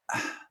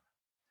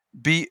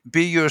be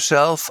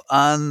yourself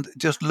and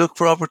just look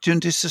for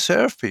opportunities to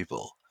serve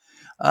people.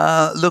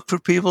 Look for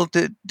people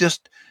to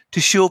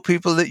show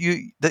people that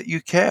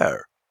you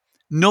care.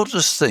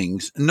 Notice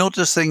things.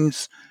 Notice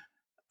things.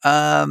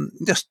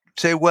 Just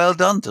say well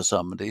done to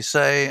somebody.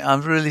 Say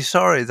I'm really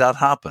sorry that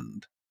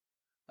happened.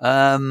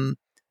 Um,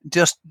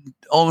 just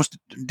almost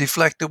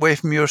deflect away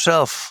from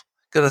yourself,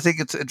 because I think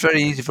it's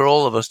very easy for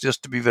all of us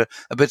just to be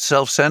a bit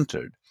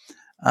self-centered,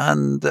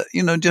 and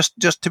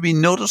just to be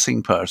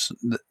noticing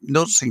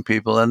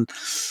people, and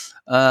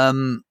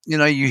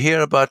you hear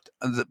about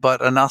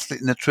an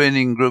athlete in a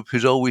training group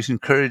who's always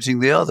encouraging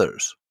the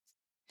others,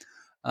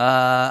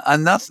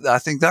 and I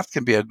think that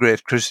can be a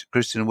great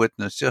Christian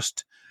witness.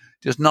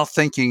 Just not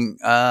thinking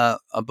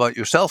about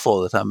yourself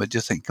all the time, but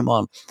just think, come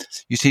on,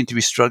 you seem to be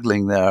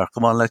struggling there.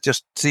 Come on, let's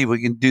just see if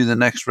we can do the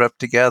next rep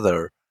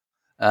together,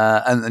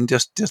 and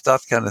just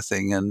that kind of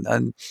thing,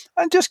 and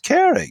just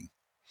caring.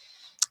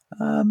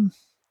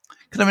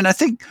 Because I mean, I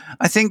think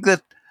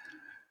that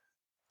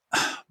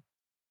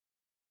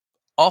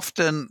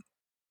often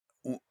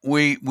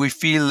we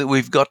feel that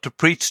we've got to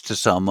preach to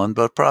someone,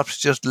 but perhaps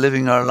just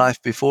living our life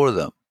before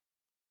them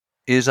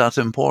is as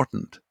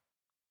important.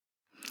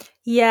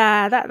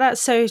 Yeah, that's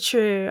so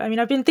true. I mean,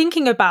 I've been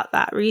thinking about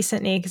that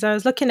recently because I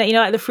was looking at,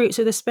 like the fruits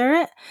of the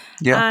spirit,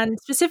 Yeah. and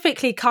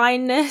specifically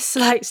kindness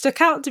like stuck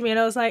out to me, and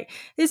I was like,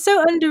 it's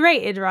so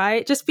underrated,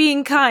 right? Just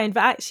being kind,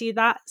 but actually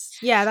that's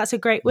a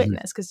great Mhm.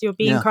 witness because you're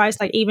being Yeah. Christ,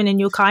 like even in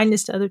your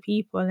kindness to other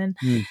people, and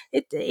Mm.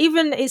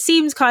 it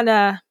seems kind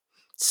of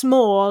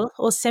small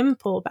or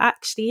simple, but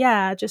actually,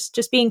 yeah,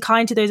 just being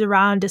kind to those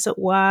around us at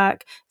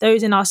work,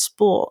 those in our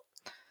sport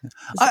as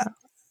I, well.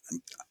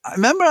 I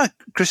remember a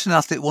Christian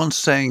athlete once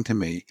saying to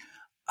me,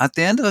 at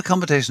the end of a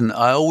competition,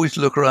 I always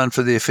look around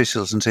for the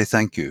officials and say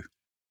thank you,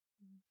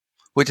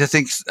 which I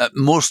think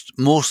most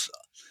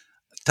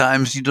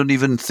times you don't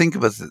even think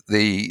about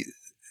the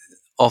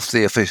of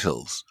the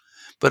officials.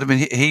 But I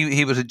mean,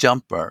 he was a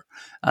jumper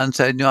and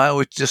said, I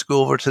always just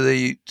go over to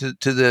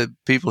the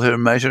people who are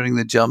measuring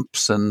the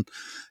jumps and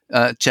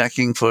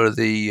checking for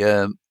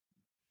the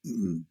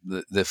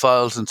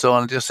files and so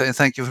on, and just saying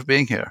thank you for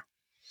being here.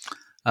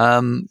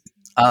 And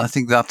I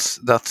think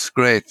that's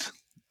great.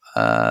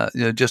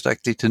 Just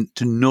actually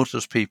to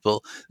notice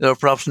people that are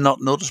perhaps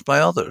not noticed by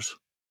others.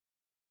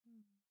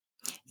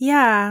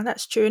 Yeah,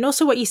 that's true. And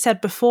also what you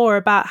said before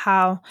about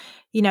how,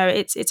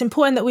 it's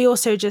important that we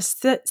also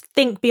just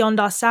think beyond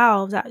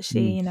ourselves,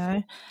 actually,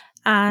 Mm.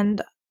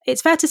 And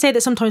it's fair to say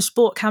that sometimes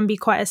sport can be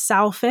quite a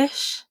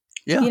selfish,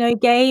 Yeah.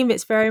 game.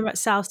 It's very much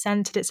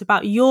self-centered. It's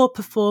about your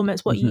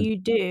performance, what Hmm. you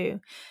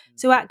do.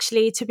 So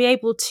actually to be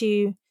able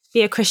to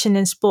be a Christian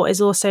in sport is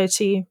also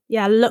to,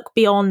 look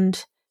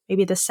beyond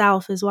maybe the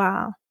self as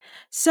well.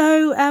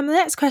 So the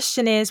next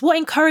question is, what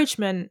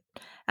encouragement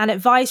and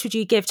advice would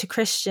you give to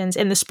Christians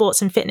in the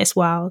sports and fitness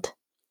world?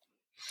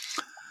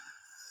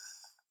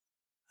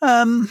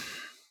 Um,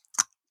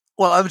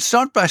 well, I would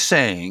start by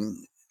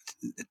saying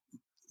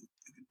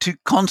to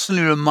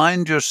constantly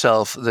remind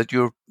yourself that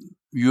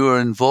your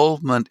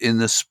involvement in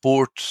the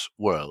sports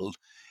world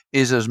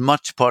is as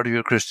much part of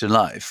your Christian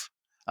life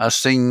as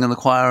singing in the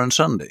choir on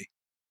Sunday.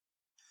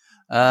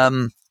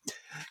 Um,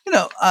 you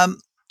know, I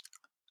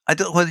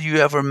don't know whether you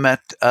ever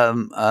met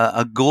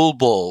a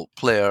goalball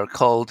player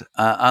called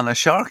Anna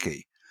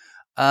Sharkey.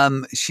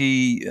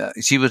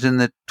 she was in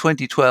the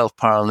 2012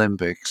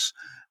 Paralympics.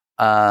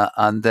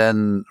 And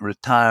then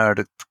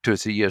retired 2 or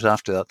 3 years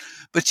after that.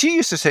 But she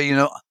used to say,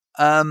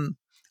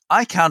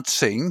 I can't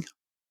sing,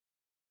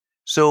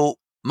 so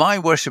my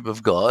worship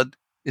of God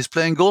is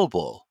playing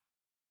goalball.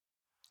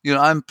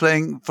 I'm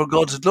playing for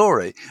God's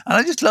glory, and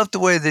I just loved the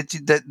way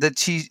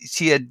that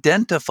she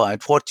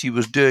identified what she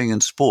was doing in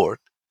sport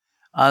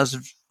as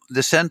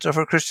the center of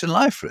her Christian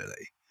life,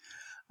 really.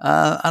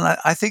 And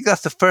I think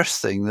that's the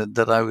first thing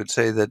that I would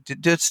say, that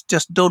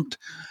just don't.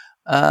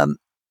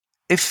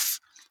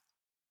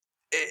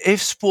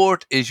 If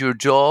sport is your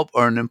job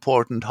or an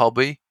important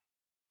hobby,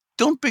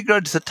 don't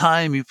begrudge the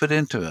time you put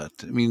into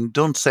it. I mean,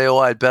 don't say, "Oh,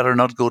 I'd better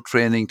not go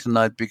training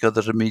tonight because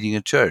there's a meeting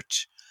at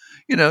church."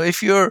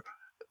 If you're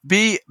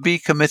be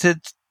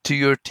committed to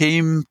your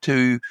team,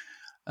 to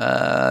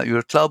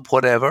your club,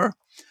 whatever,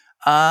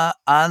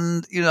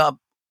 and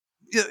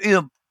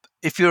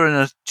if you're in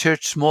a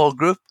church small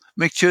group,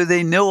 make sure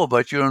they know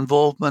about your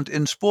involvement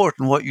in sport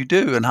and what you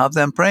do, and have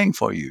them praying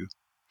for you.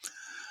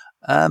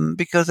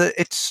 Because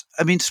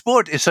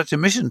sport is such a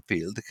mission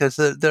field, because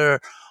there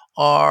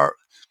are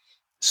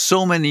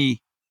so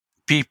many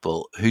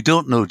people who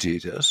don't know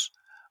Jesus,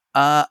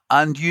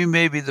 and you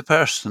may be the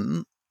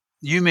Christian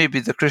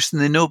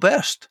they know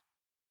best.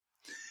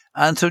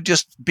 And so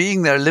just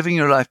being there, living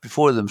your life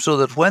before them, so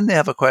that when they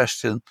have a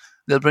question,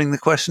 they'll bring the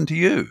question to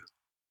you.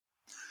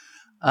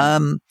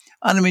 And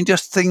I mean,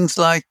 just things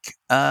like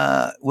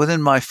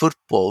within my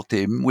football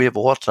team, we have a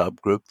WhatsApp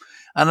group,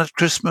 and at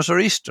Christmas or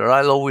Easter,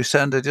 I'll always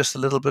send just a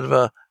little bit of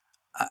a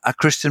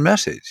Christian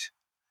message,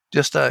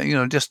 just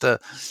to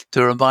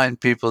remind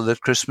people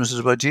that Christmas is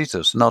about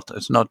Jesus.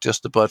 It's not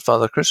just about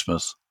Father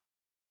Christmas.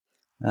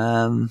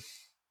 And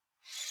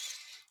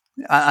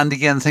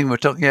again, the thing we were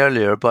talking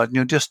earlier about,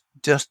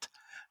 just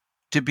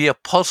to be a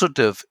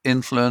positive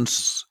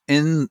influence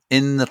in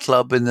the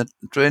club, in the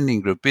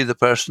training group, be the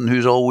person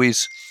who's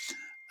always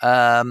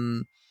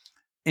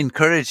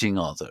encouraging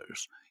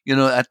others.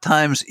 At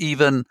times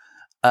even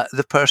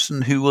the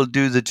person who will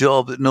do the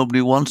job that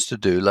nobody wants to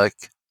do,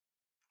 like,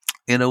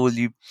 will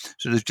you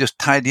sort of just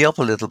tidy up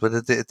a little bit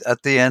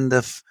at the end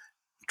of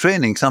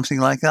training, something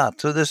like that.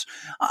 So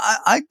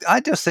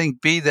I just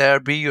think, be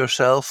there, be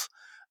yourself,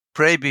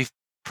 pray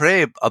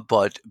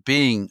about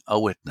being a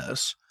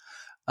witness,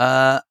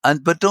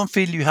 but don't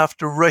feel you have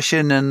to rush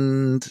in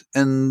and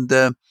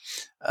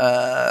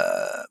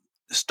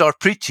start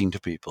preaching to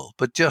people,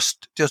 but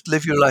just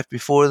live your life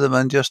before them,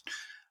 and just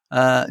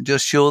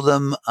show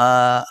them,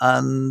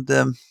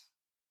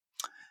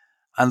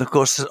 and of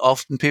course,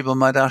 often people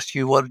might ask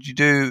you, "What did you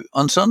do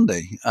on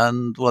Sunday?"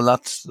 And well,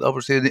 that's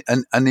obviously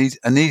an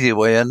easy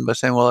way in, by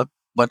saying, "Well, I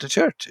went to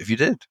church," if you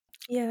did.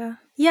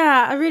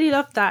 Yeah, I really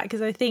love that,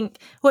 because I think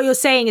what you're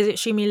saying is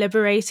extremely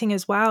liberating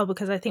as well,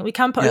 because I think we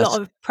can put a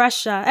lot of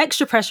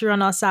extra pressure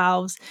on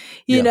ourselves,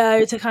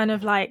 to kind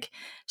of like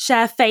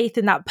share faith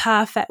in that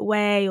perfect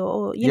way,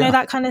 or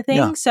that kind of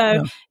thing.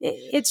 So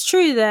it's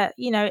true that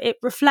it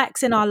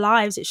reflects in our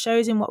lives, it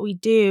shows in what we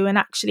do, and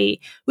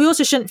actually we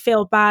also shouldn't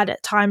feel bad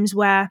at times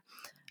where,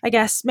 I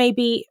guess,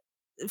 maybe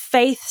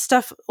faith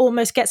stuff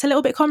almost gets a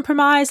little bit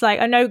compromised. Like,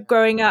 I know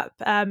growing up,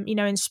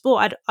 in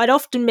sport, I'd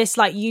often miss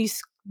like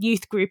youth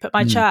group at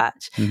my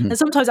church, and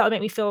sometimes that would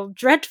make me feel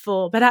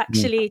dreadful, but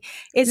actually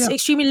it's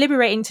extremely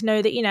liberating to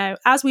know that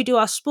as we do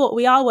our sport,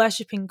 we are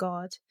worshiping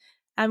God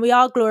and we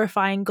are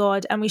glorifying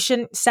God, and we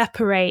shouldn't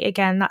separate,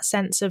 again, that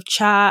sense of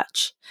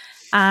church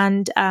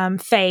and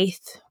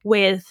faith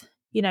with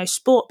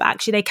sport, but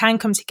actually they can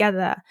come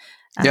together.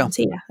 So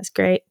that's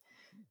great.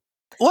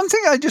 One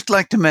thing I'd just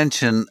like to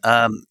mention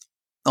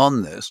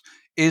on this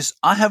is,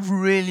 I have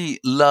really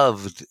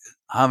loved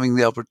having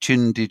the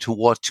opportunity to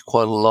watch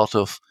quite a lot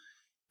of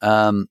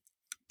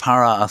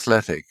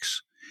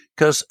para-athletics,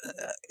 because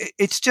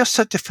it's just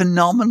such a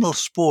phenomenal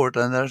sport,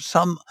 and there's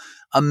some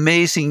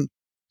amazing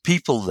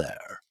people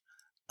there.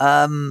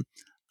 And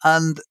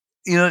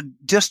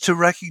just to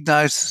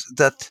recognize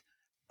that,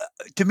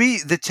 to me,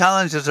 the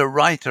challenge as a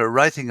writer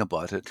writing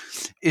about it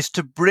is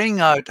to bring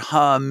out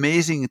how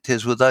amazing it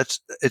is without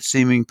it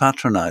seeming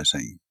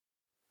patronizing.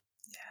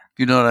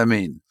 You know what I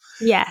mean?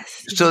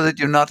 Yes. So that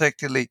you're not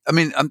actually,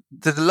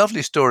 there's a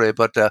lovely story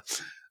about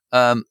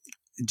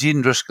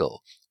Jean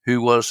Driscoll,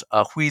 who was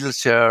a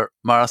wheelchair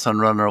marathon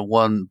runner,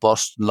 won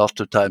Boston lots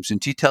of times.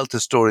 And she tells the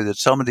story that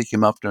somebody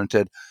came up to her and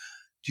said,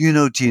 "Do you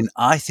know, Jean,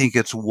 I think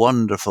it's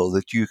wonderful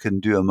that you can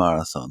do a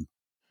marathon."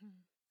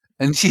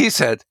 And she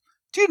said,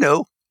 "Do you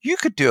know, you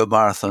could do a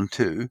marathon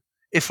too,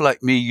 if,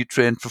 like me, you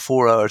trained for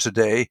 4 hours a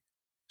day,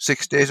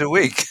 6 days a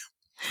week."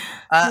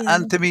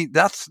 And to me,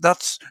 that's,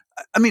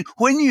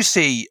 when you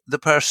see the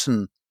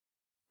person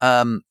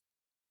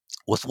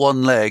with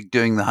one leg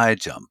doing the high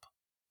jump,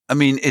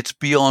 it's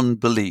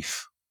beyond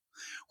belief.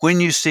 When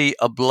you see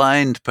a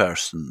blind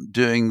person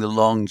doing the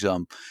long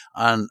jump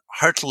and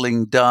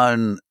hurtling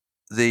down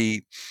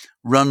the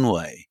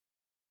runway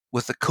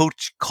with the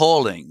coach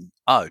calling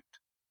out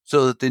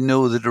so that they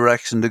know the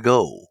direction to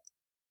go,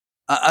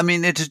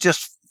 it is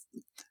just,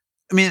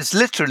 it's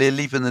literally a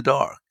leap in the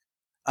dark.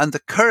 And the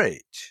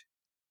courage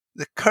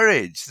the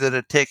courage that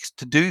it takes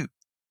to do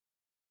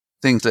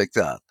things like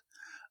that.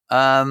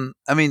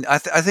 I mean, I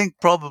think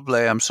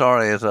probably, I'm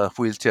sorry as a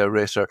wheelchair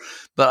racer,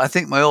 but I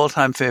think my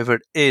all-time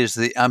favorite is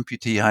the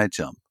amputee high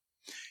jump.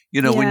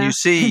 You know, when you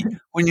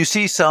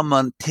see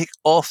someone take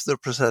off their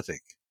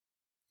prosthetic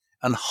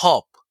and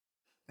hop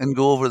and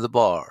go over the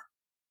bar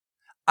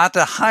at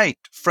a height,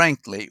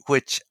 frankly,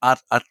 which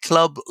at a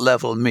club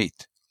level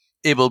meet,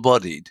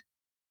 able-bodied,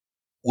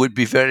 would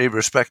be very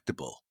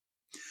respectable.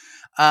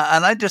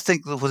 And I just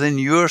think that within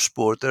your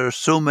sport, there are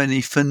so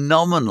many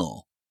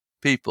phenomenal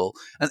people,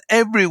 and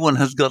everyone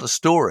has got a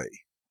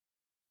story.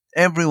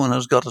 Everyone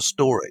has got a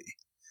story.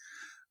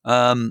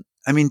 I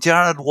mean,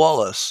 Jared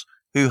Wallace,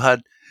 who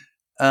had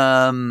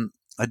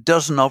a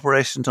dozen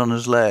operations on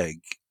his leg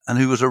and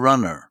who was a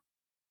runner,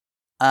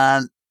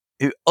 and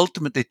who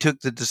ultimately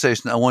took the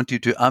decision, I want you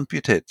to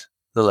amputate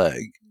the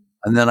leg,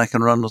 and then I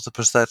can run with the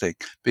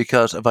prosthetic,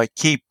 because if I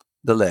keep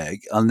the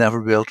leg, I'll never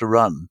be able to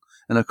run.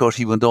 And of course,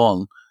 he went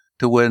on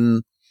to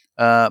win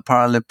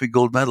Paralympic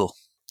gold medal.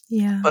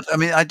 Yeah. But I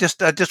mean, I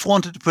just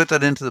wanted to put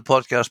that into the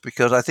podcast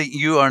because I think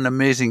you are an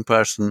amazing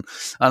person,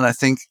 and I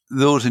think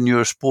those in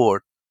your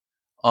sport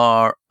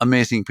are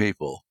amazing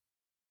people.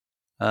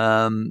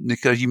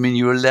 Because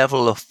your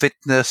level of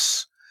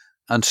fitness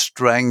and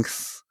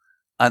strength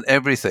and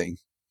everything.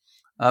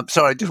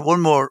 Sorry, just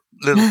one more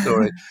little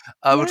story.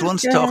 I was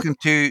once talking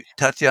to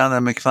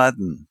Tatiana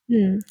McFadden,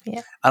 and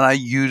I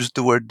used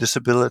the word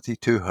disability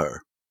to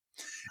her.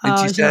 And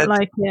she said, not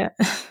like it.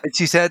 And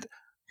she said,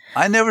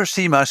 I never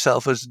see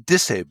myself as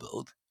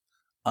disabled.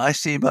 I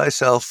see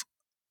myself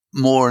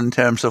more in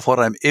terms of what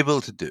I'm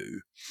able to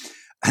do.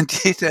 And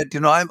she said,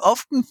 I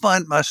often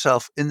find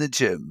myself in the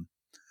gym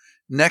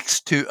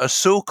next to a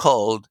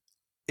so-called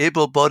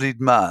able-bodied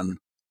man.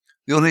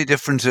 The only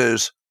difference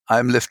is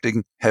I'm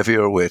lifting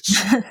heavier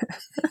weights.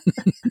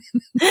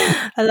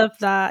 I love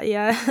that.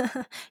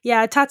 Yeah.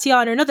 Yeah.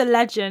 Tatiana, another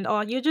legend.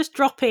 Oh, you're just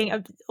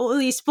dropping all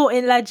these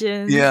sporting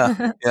legends.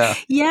 Yeah.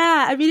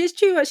 Yeah. I mean, it's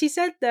true what she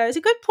said, though. It's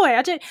a good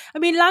point.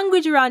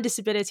 Language around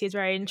disability is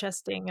very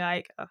interesting.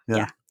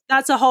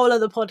 That's a whole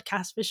other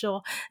podcast for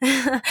sure.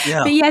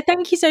 But yeah,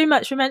 thank you so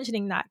much for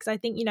mentioning that, because I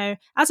think,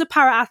 as a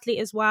para athlete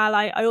as well,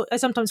 I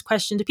sometimes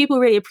question, do people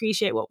really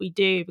appreciate what we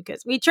do?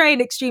 Because we train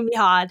extremely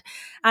hard,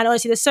 and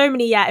honestly, there's so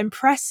many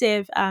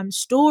impressive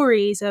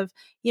stories of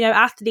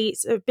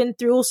athletes have been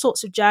through all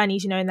sorts of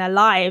journeys in their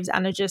lives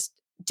and are just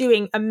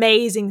doing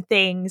amazing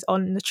things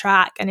on the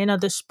track and in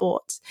other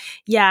sports.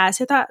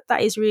 So that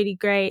is really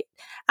great.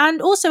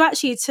 And also,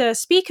 actually, to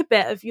speak a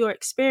bit of your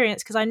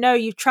experience, because I know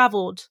you've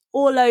traveled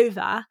all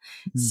over.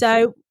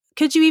 So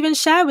could you even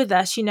share with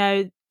us,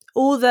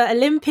 all the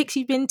Olympics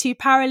you've been to,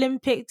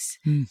 Paralympics,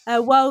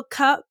 World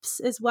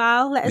Cups as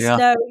well? Let us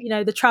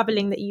know, the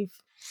traveling that you've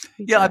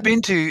done.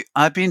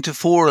 I've been to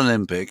 4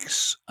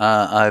 Olympics.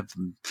 I've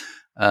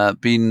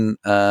been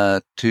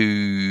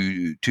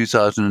to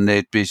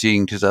 2008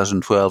 Beijing,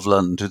 2012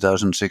 London,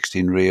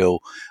 2016 Rio,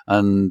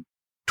 and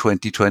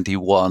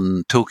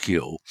 2021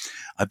 Tokyo.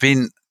 I've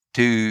been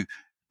to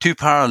 2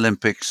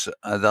 Paralympics.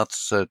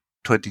 That's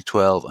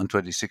 2012 and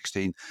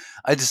 2016.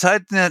 I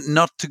decided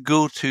not to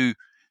go to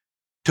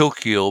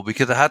Tokyo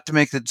because I had to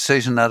make the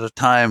decision at a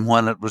time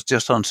when it was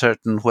just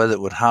uncertain whether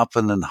it would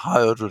happen and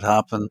how it would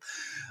happen.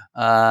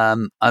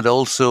 And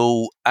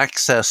also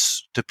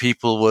access to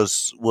people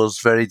was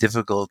very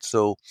difficult.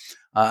 So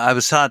I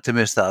was sad to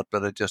miss that,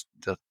 but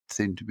that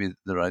seemed to be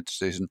the right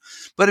decision.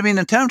 But I mean,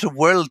 in terms of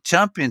world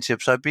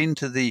championships, I've been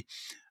to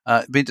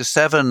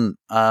 7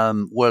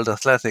 World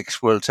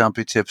Athletics World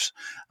Championships,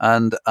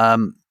 and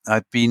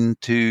I've been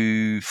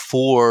to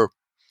 4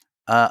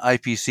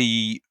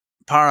 IPC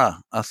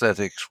Para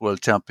Athletics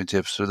World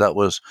Championships. So that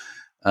was,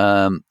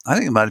 I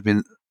think it might have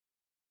been.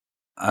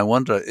 I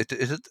wonder,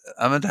 is it?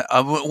 I'm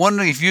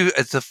wondering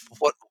if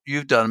what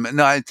you've done.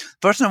 No,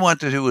 first I went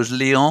to was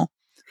Lyon,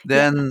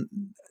 then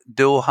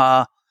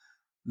Doha,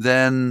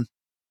 then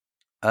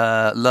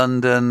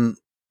London,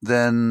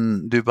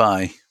 then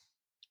Dubai.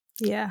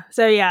 Yeah.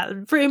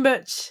 So pretty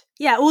much,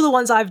 all the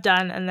ones I've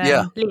done, and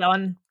then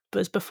Lyon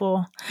was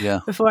before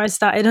I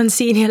started on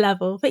senior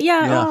level. But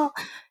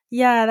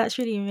that's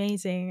really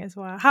amazing as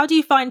well. How do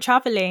you find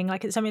traveling?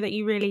 Like, it's something that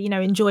you really,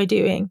 enjoy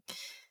doing?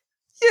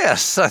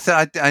 Yes,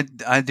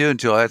 I do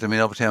enjoy it. I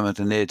mean, obviously I'm at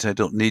an age I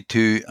don't need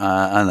to,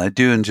 and I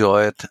do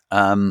enjoy it.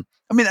 I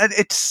mean,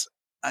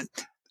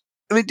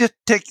 just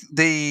take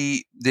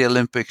the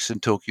Olympics in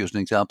Tokyo as an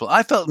example.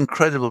 I felt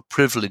incredible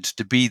privilege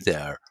to be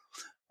there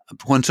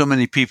when so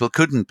many people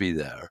couldn't be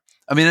there.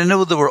 I mean, I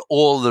know there were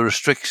all the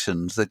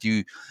restrictions that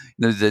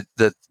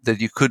that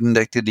you couldn't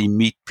actually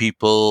meet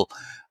people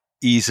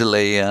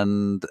easily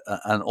and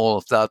all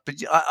of that. But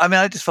I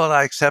mean, I just felt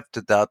I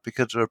accepted that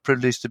because it was a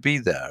privilege to be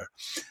there.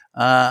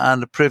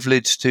 And a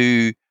privilege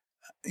to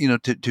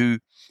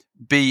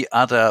be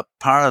at a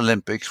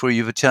Paralympics where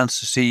you have a chance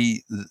to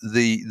see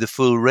the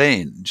full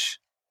range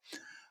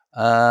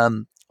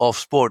of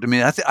sport. I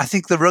mean, I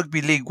think the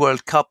Rugby League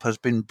World Cup has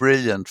been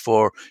brilliant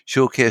for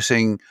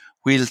showcasing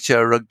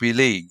wheelchair rugby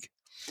league,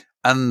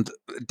 and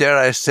dare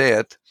I say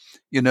it,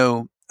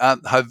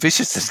 how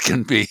vicious it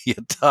can be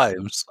at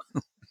times.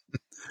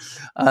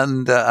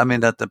 And I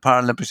mean, at the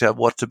Paralympics, I've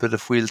watched a bit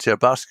of wheelchair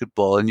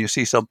basketball, and you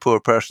see some poor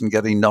person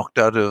getting knocked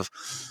out of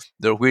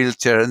their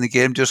wheelchair, and the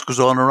game just goes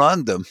on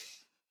around them.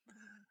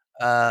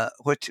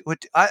 Which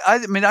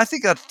I mean, I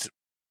think that,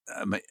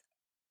 I mean,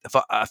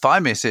 if I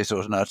may say so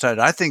as an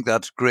outsider, I think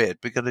that's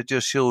great, because it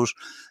just shows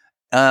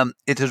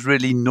it is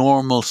really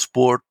normal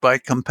sport by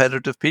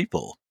competitive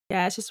people.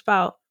 Yeah, it's just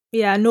about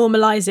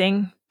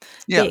normalizing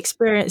the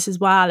experience as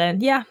well.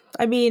 And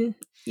I mean,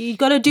 you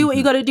got to do what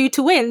you got to do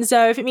to win.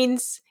 So if it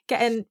means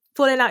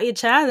falling out your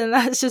chair, then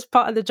that's just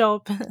part of the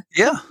job.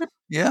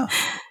 Yeah.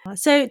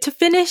 So to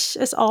finish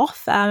us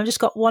off, I've just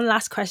got one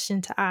last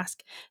question to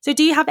ask. So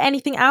do you have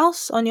anything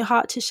else on your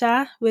heart to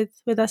share with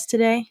us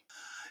today?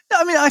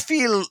 I mean, I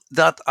feel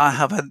that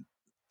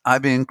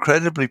I've been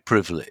incredibly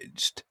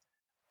privileged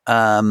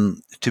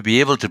to be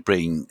able to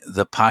bring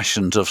the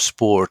passions of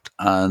sport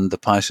and the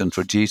passion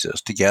for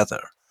Jesus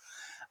together,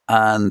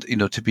 and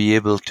to be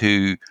able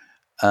to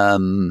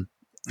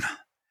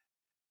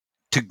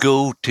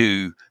go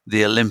to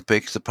the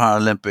Olympics, the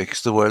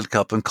Paralympics, the World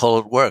Cup, and call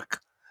it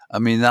work. I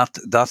mean,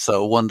 that's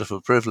a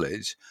wonderful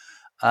privilege.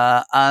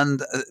 But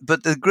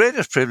the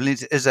greatest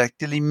privilege is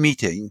actually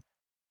meeting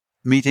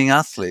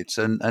athletes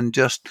and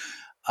just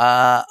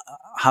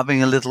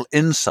having a little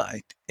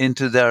insight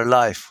into their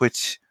life,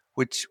 which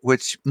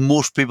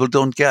most people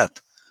don't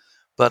get.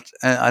 But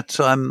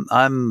so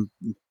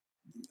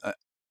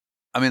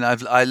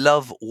I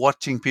love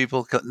watching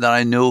people that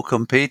I know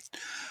compete.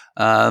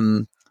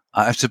 I'm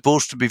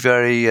supposed to be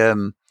very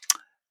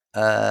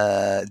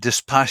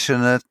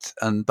dispassionate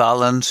and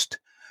balanced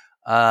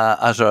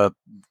as a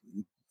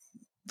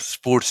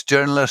sports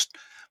journalist.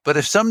 But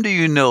if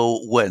somebody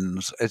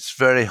wins, it's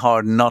very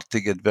hard not to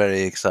get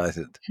very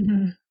excited.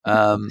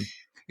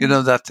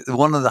 That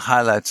one of the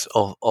highlights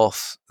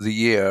of the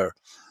year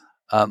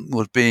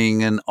was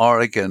being in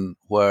Oregon,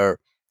 where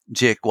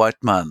Jake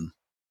Whiteman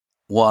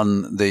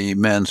won the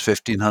men's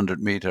 1500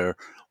 meter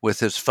with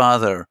his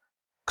father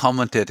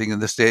commentating in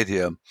the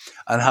stadium,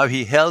 and how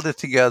he held it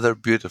together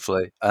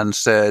beautifully and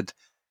said,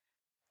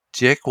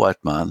 "Jake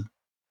Whiteman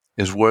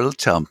is world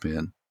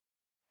champion,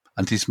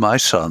 and he's my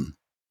son,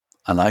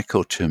 and I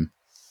coach him."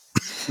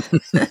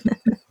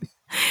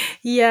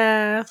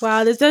 Yeah,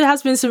 wow. There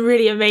has been some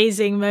really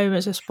amazing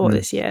moments of sport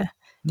this year.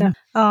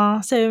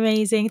 Oh, so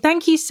amazing.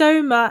 Thank you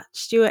so much,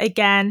 Stuart,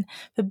 again,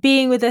 for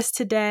being with us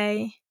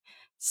today.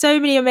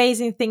 So many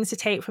amazing things to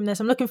take from this.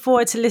 I'm looking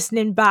forward to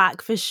listening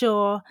back for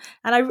sure.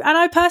 And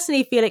I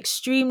personally feel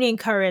extremely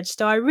encouraged.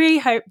 So I really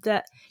hope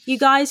that you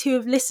guys who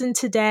have listened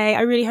today,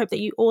 I really hope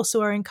that you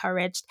also are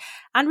encouraged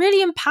and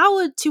really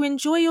empowered to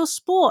enjoy your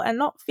sport and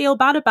not feel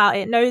bad about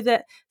it. Know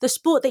that the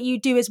sport that you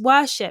do is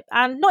worship,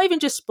 and not even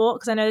just sport,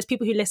 because I know there's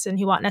people who listen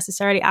who aren't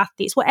necessarily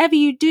athletes. Whatever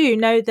you do,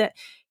 know that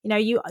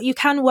you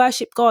can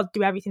worship God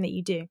through everything that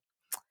you do.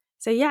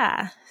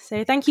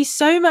 So thank you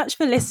so much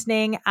for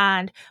listening,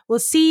 and we'll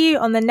see you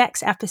on the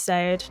next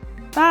episode.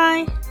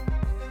 Bye.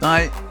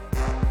 Bye.